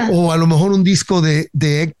 mira. O a lo mejor un disco de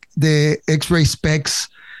X-Ray Spex,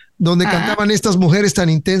 donde cantaban estas mujeres tan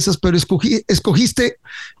intensas, pero escogiste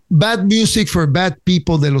Bad Music for Bad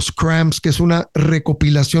People de los Cramps, que es una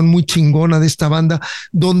recopilación muy chingona de esta banda,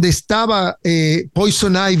 donde estaba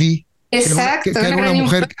Poison Ivy Exacto. Era una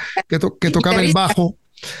mujer que tocaba el bajo.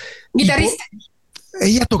 Guitarrista.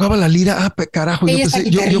 Ella tocaba la lira. Carajo,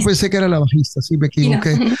 yo pensé que era la bajista, sí, me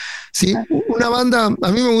equivoqué. No. Sí, una banda,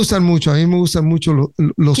 a mí me gustan mucho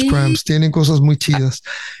los Cramps, tienen cosas muy chidas.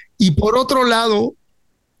 Y por otro lado,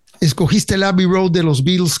 escogiste el Abbey Road de los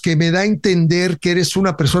Beatles, que me da a entender que eres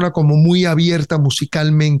una persona como muy abierta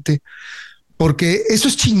musicalmente, porque eso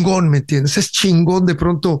es chingón, ¿me entiendes? Es chingón de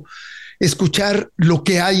pronto escuchar lo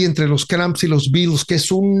que hay entre los Cramps y los Beatles, que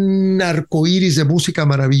es un arcoíris de música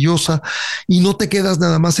maravillosa, y no te quedas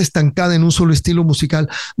nada más estancada en un solo estilo musical.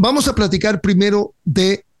 Vamos a platicar primero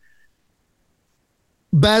de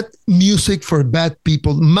Bad Music for Bad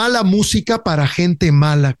People, mala música para gente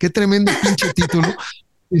mala. Qué tremendo pinche título.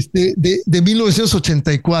 De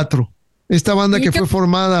 1984. Esta banda que fue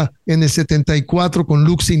formada en el 74 con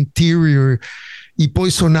Lux Interior y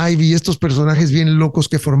Poison Ivy, estos personajes bien locos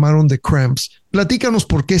que formaron The Cramps. Platícanos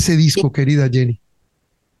por qué ese disco, querida Jenny.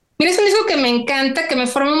 Mira, es un disco que me encanta, que me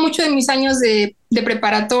formó mucho en mis años de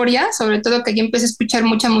preparatoria, sobre todo que aquí empecé a escuchar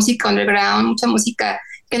mucha música underground, mucha música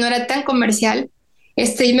que no era tan comercial.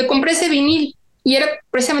 Y me compré ese vinil y era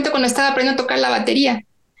precisamente cuando estaba aprendiendo a tocar la batería.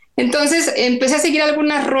 Entonces empecé a seguir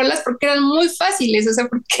algunas rolas porque eran muy fáciles, o sea,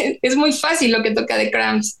 porque es muy fácil lo que toca The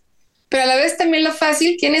Cramps. Pero a la vez también lo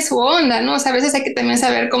fácil tiene su onda, ¿no? O sea, a veces hay que también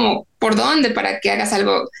saber como por dónde para que hagas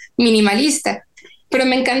algo minimalista. Pero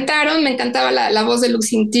me encantaron, me encantaba la voz de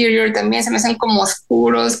Lux Interior también, se me hacen como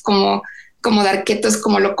oscuros, como darketos,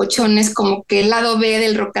 como locochones, como que el lado B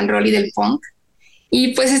del rock and roll y del punk. Y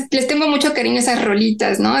pues les tengo mucho cariño a esas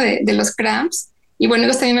rolitas, ¿no? De los Cramps. Y bueno,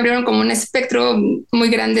 ellos también me abrieron como un espectro muy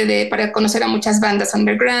grande para conocer a muchas bandas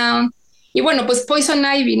underground. Y bueno, pues Poison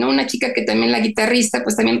Ivy, ¿no? Una chica que también la guitarrista,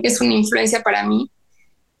 pues también es una influencia para mí,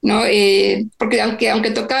 ¿no? Porque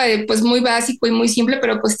aunque toca pues muy básico y muy simple,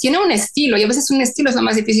 pero pues tiene un estilo y a veces un estilo es lo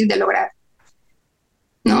más difícil de lograr,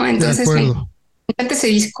 ¿no? Entonces me encanta ese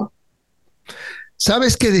disco.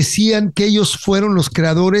 ¿Sabes que decían que ellos fueron los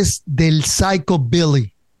creadores del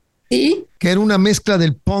psychobilly? Sí. Que era una mezcla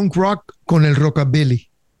del punk rock con el rockabilly.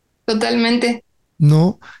 Totalmente.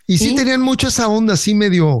 ¿No? Y sí tenían mucho esa onda así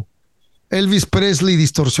medio Elvis Presley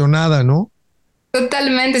distorsionada, ¿no?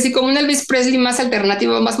 Totalmente, sí, como un Elvis Presley más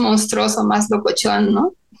alternativo, más monstruoso, más locochón,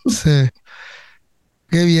 ¿no? Sí.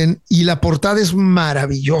 Qué bien. Y la portada es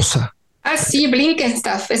maravillosa. Ah, sí,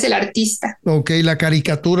 Blinkenstaff es el artista. Ok, la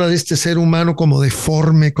caricatura de este ser humano como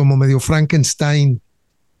deforme, como medio Frankenstein.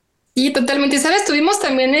 Sí, totalmente. ¿Sabes? Tuvimos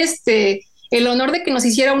también el honor de que nos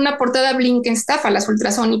hiciera una portada Blinkenstaff a las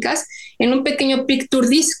ultrasónicas en un pequeño picture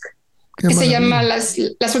disc que se llama las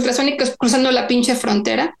ultrasónicas cruzando la pinche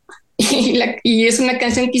frontera. Y es una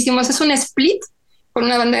canción que hicimos, es un split con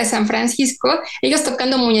una banda de San Francisco, ellos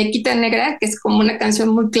tocando Muñequita Negra, que es como una canción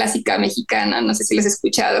muy clásica mexicana, no sé si la has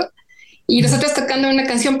escuchado, y nosotros tocando una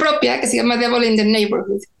canción propia que se llama Devil in the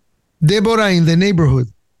Neighborhood. Deborah in the Neighborhood.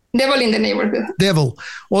 Devil in the Neighborhood. Devil.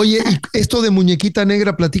 Oye, ¿y esto de Muñequita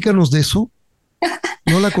Negra, platícanos de eso?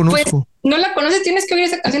 No la conozco. Pues, no la conoces, tienes que oír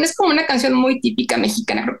esa canción, es como una canción muy típica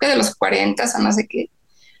mexicana, creo que de los 40 o no sé qué,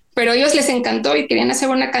 pero a ellos les encantó y querían hacer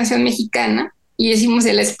una canción mexicana y hicimos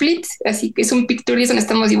el split, así que es un picture donde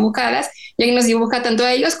estamos dibujadas y ahí nos dibuja tanto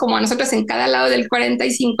a ellos como a nosotros en cada lado del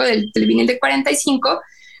 45, del vinil de 45,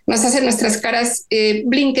 nos hacen nuestras caras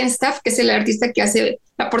Blinkenstaff, que es el artista que hace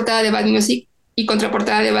la portada de Bad Music y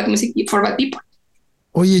contraportada de Bad Music for Bad People.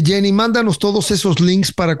 Oye, Jenny, mándanos todos esos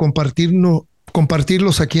links para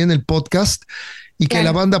compartirlos aquí en el podcast y que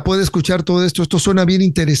la banda pueda escuchar todo esto. Esto suena bien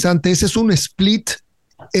interesante. Ese es un split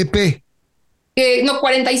EP. No,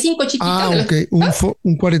 45 chiquito. Ah, ok,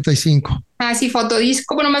 un 45. Ah, sí,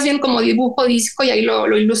 fotodisco, bueno, más bien como dibujo disco y ahí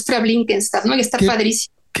lo ilustra Blinkenstaff, ¿no? Y está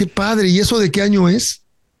padrísimo. Qué padre. ¿Y eso de qué año es?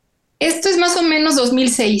 Esto es más o menos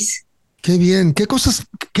 2006. Qué bien.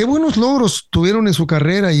 Qué buenos logros tuvieron en su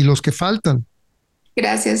carrera y los que faltan.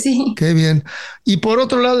 Gracias, sí. Qué bien. Y por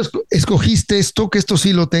otro lado, escogiste esto, que esto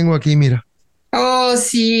sí lo tengo aquí, mira. Oh,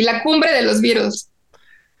 sí, la cumbre de los Beatles.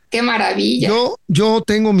 Qué maravilla. Yo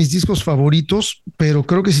tengo mis discos favoritos, pero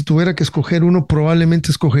creo que si tuviera que escoger uno,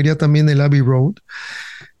 probablemente escogería también el Abbey Road.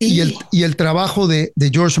 Sí. Y el trabajo de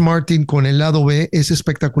George Martin con el lado B es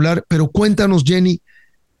espectacular. Pero cuéntanos, Jenny,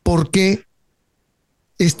 ¿por qué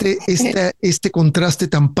este contraste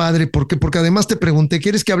tan padre? ¿Por qué? Porque además te pregunté,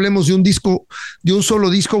 ¿quieres que hablemos de un solo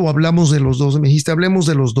disco o hablamos de los dos? Me dijiste, hablemos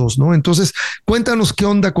de los dos, ¿no? Entonces, cuéntanos qué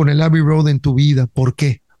onda con el Abbey Road en tu vida, ¿por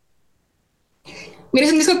qué? Mira,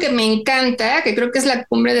 es un disco que me encanta, que creo que es la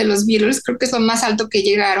cumbre de los Beatles, creo que es lo más alto que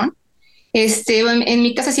llegaron. En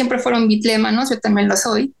mi casa siempre fueron beatlemanos, yo también lo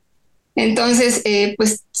soy. Entonces,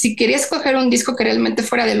 pues si quería escoger un disco que realmente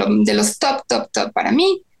fuera de los top para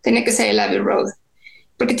mí, tenía que ser el Abbey Road,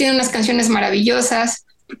 porque tiene unas canciones maravillosas,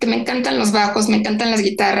 porque me encantan los bajos, me encantan las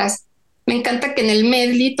guitarras, me encanta que en el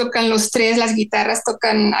medley tocan los tres, las guitarras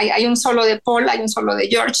tocan, hay un solo de Paul, hay un solo de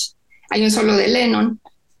George, hay un solo de Lennon,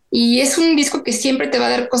 y es un disco que siempre te va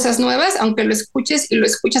a dar cosas nuevas, aunque lo escuches y lo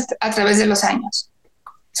escuchas a través de los años.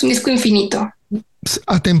 Es un disco infinito.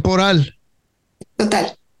 Atemporal.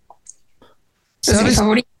 Total. Es mi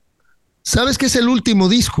favorito. ¿Sabes que es el último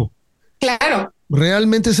disco? Claro.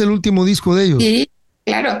 Realmente es el último disco de ellos. Sí,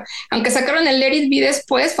 claro. Aunque sacaron el Let It Be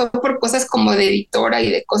después, fue por cosas como de editora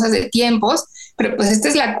y de cosas de tiempos, pero pues esta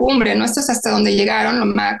es la cumbre, ¿no? Esto es hasta donde llegaron,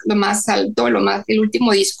 lo más alto, el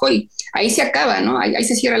último disco, y ahí se acaba, ¿no? Ahí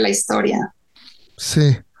se cierra la historia.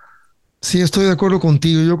 Sí. Sí, estoy de acuerdo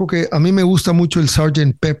contigo. Yo creo que a mí me gusta mucho el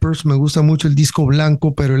Sgt. Pepper's, me gusta mucho el disco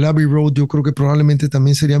blanco, pero el Abbey Road yo creo que probablemente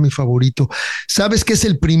también sería mi favorito. ¿Sabes que es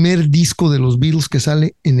el primer disco de los Beatles que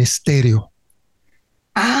sale en estéreo?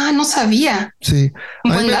 Ah, no sabía. Sí.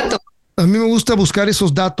 Un buen dato. A mí me gusta buscar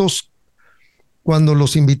esos datos cuando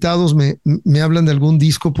los invitados me hablan de algún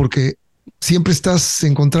disco, porque siempre estás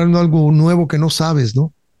encontrando algo nuevo que no sabes,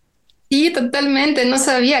 ¿no? Sí, totalmente. No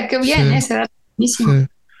sabía. Qué bien, ese dato. Buenísimo. Sí.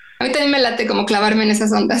 A mí también me late como clavarme en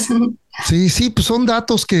esas ondas. Sí, pues son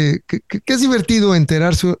datos que es divertido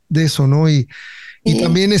enterarse de eso, ¿no? Y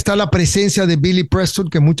también está la presencia de Billy Preston,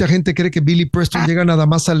 que mucha gente cree que Billy Preston llega nada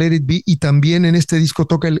más a Let It Be, y también en este disco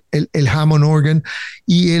toca el Hammond organ,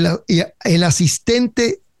 y el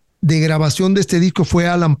asistente de grabación de este disco fue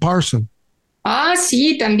Alan Parsons. Ah,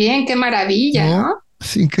 sí, también, qué maravilla, ¿no?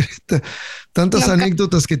 Sí, tantas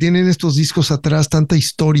anécdotas que tienen estos discos atrás, tanta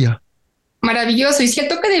historia. Maravilloso. Y si el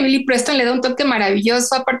toque de Billy Preston le da un toque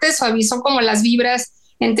maravilloso, aparte suavizó como las vibras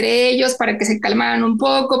entre ellos para que se calmaran un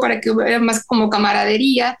poco, para que hubiera más como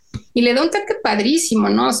camaradería, y le da un toque padrísimo,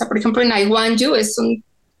 ¿no? O sea, por ejemplo, en I Want You es un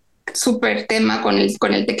súper tema con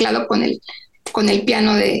el teclado, con el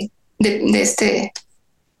piano de este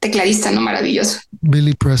tecladista, ¿no? Maravilloso.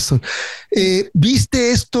 Billy Preston. ¿Viste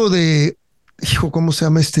esto de, ¿cómo se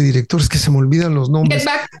llama este director? Es que se me olvidan los nombres.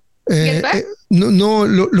 Get Back. No,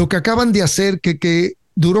 lo que acaban de hacer, que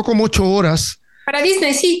duró como 8 horas. Para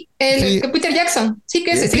Disney, sí. Peter Jackson. Sí,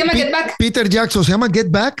 que se llama Get Back. Peter Jackson, ¿se llama Get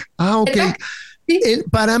Back? Ah, ok. Sí.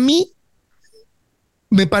 Para mí,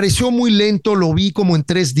 me pareció muy lento, lo vi como en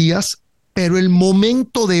 3 días, pero el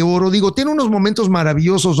momento de oro, tiene unos momentos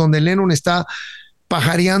maravillosos donde Lennon está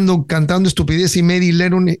pajareando, cantando estupidez y media, y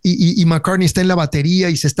Lennon y McCartney está en la batería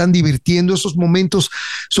y se están divirtiendo. Esos momentos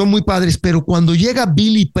son muy padres, pero cuando llega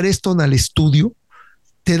Billy Preston al estudio,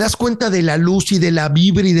 te das cuenta de la luz y de la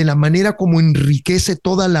vibra y de la manera como enriquece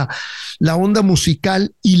toda la onda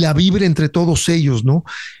musical y la vibra entre todos ellos, ¿no?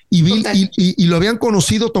 Y lo habían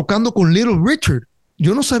conocido tocando con Little Richard.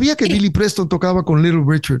 Yo no sabía que Billy Preston tocaba con Little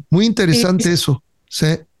Richard. Muy interesante eso.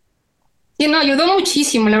 Sí. Sí, no, ayudó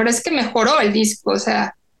muchísimo. La verdad es que mejoró el disco, o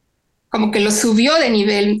sea, como que lo subió de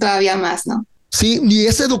nivel todavía más, ¿no? Sí, y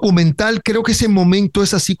ese documental, creo que ese momento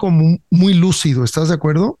es así como muy lúcido. ¿Estás de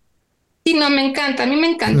acuerdo? Sí, no, me encanta. A mí me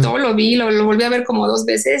encantó, lo vi, lo volví a ver como 2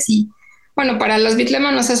 veces, y bueno, para los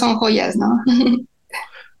bitlémanos son joyas, ¿no?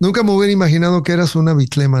 Nunca me hubiera imaginado que eras una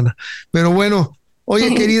bitlémana. Pero bueno,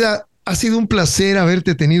 oye, querida, ha sido un placer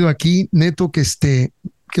haberte tenido aquí, Neto, que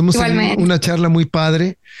hemos tenido una charla muy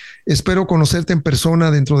padre. Espero conocerte en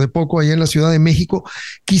persona dentro de poco allá en la Ciudad de México.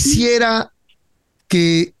 Quisiera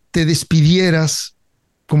que te despidieras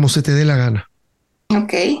como se te dé la gana.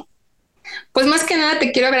 Ok. Pues más que nada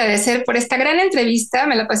te quiero agradecer por esta gran entrevista.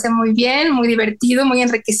 Me la pasé muy bien, muy divertido, muy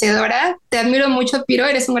enriquecedora. Te admiro mucho, Piro.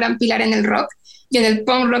 Eres un gran pilar en el rock y en el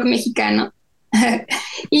punk rock mexicano.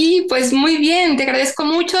 Y pues muy bien, te agradezco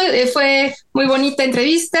mucho. Fue muy bonita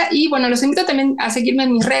entrevista, y bueno, los invito también a seguirme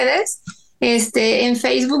en mis redes. En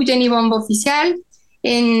Facebook, Jenny Bombo Oficial,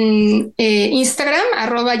 en Instagram,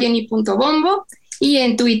 @jenny.bombo, y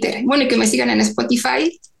en Twitter. Bueno, y que me sigan en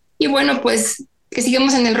Spotify. Y bueno, pues que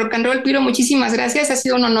sigamos en el rock and roll. Piro, muchísimas gracias. Ha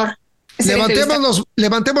sido un honor.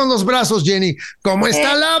 Levantemos los brazos, Jenny. ¿Cómo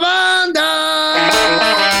está la banda?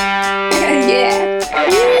 Yeah.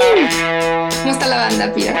 ¿Cómo está la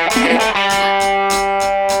banda, Piro?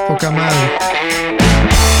 Poca madre.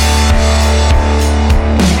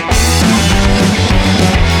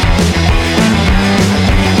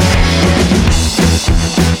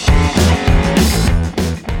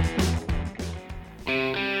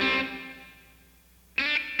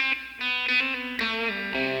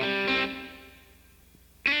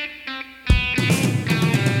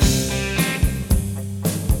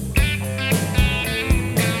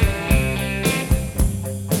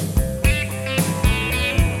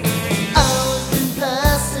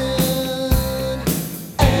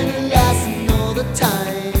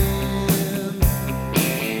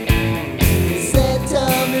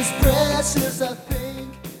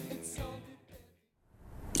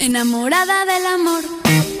 Enamorada del amor,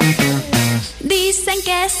 dicen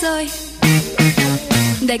que soy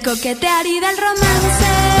de coquetear y del romance,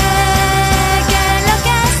 que lo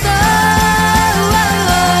que soy.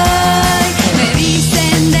 Me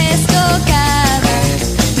dicen descocada,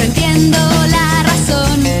 no entiendo la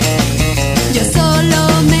razón. Yo solo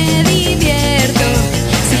me divierto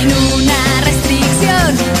sin una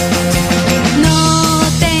restricción. No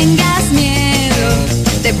tengas miedo,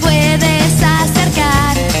 te puedes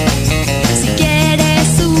acercar. Si quieres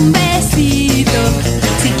un besito,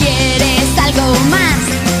 si quieres algo más,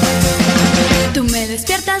 tú me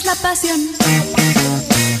despiertas la pasión,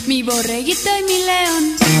 mi borreguito y mi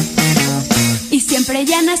león. Y siempre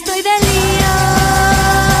llena estoy de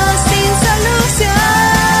líos sin solución.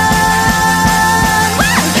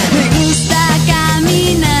 Me gusta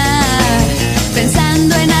caminar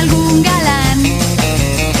pensando en algún galán,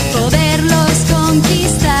 poderlos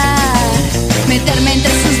conquistar, meterme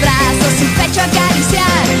entre sus brazos, su pecho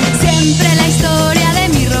acariciar. Siempre la historia de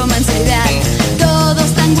mi romance ideal,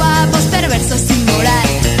 todos tan guapos, perversos, sin moral.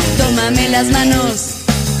 Tómame las manos,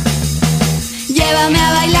 llévame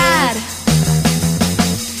a bailar.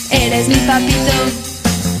 Eres mi papito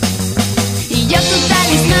y yo tu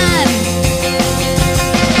talismán.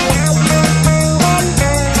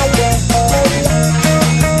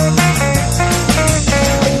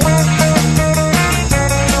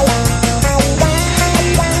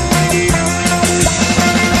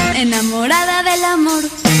 Enamorada del amor,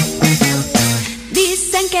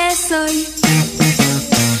 dicen que soy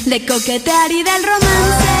de coquetear y del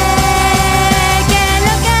romance, que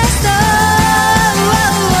lo que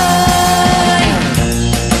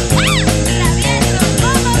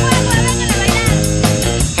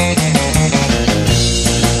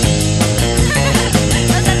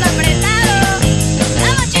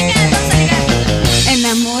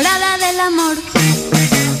enamorada del amor.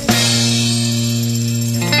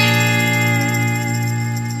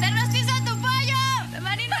 ¡Te rostizo tu pollo! ¡Te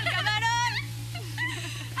marino el camarón!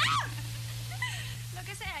 ¡Ah! Lo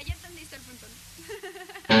que sea, ya entendiste el punto.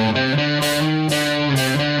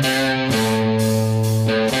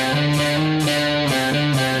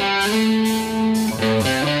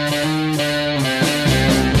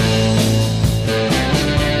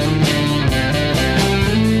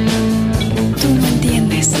 Tú no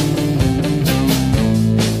entiendes.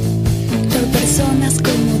 Por personas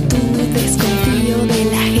como tú desconfío de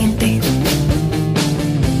la gente.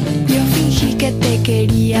 Yo fingí que te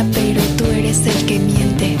quería, pero tú eres el que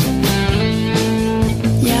miente.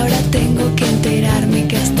 Y ahora tengo que enterarme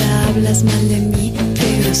que hasta hablas mal de mí.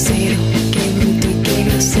 Qué grosero, qué bruto y qué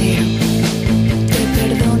grosero. Te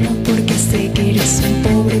perdono porque sé que eres un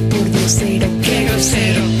pobre pordiosero. Qué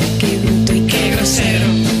grosero, qué bruto y qué grosero.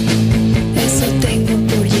 Eso tengo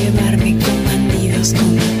por llevarme con bandidos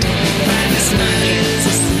como tú. Vales madre,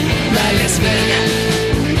 sí, sí, vales verga.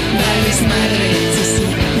 Vales madre, sí, sí,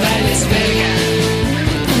 vales verga.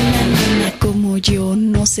 Una niña como yo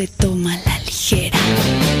no se toma la ligera.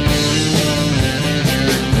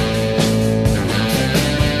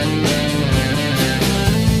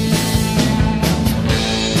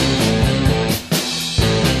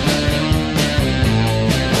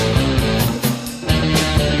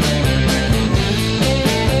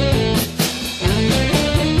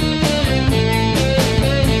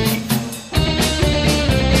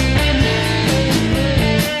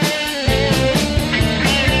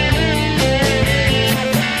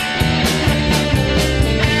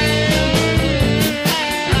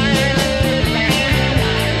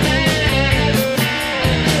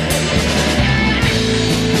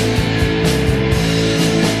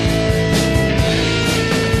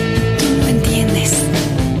 Tú no entiendes.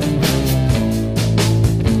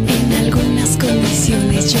 En algunas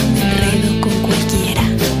condiciones yo me enredo con cualquiera.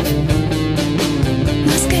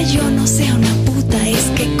 No es que yo no sea una puta, es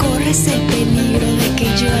que corres el peligro de que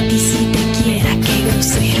yo a ti sí te quiera. Qué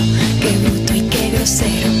grosero, qué bruto y qué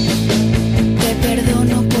grosero. Te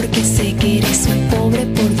perdono porque sé que eres un pobre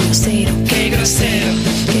pordiosero. Qué grosero,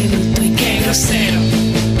 qué bruto y qué grosero.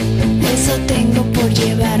 Eso tengo por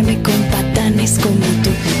llevarme con patanes como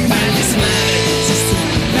tú. Vales madre, sí, sí,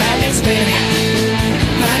 vales verga.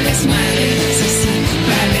 Vales madre, sí, sí,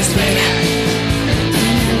 vales verga.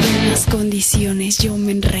 En algunas condiciones yo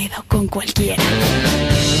me enredo con cualquiera.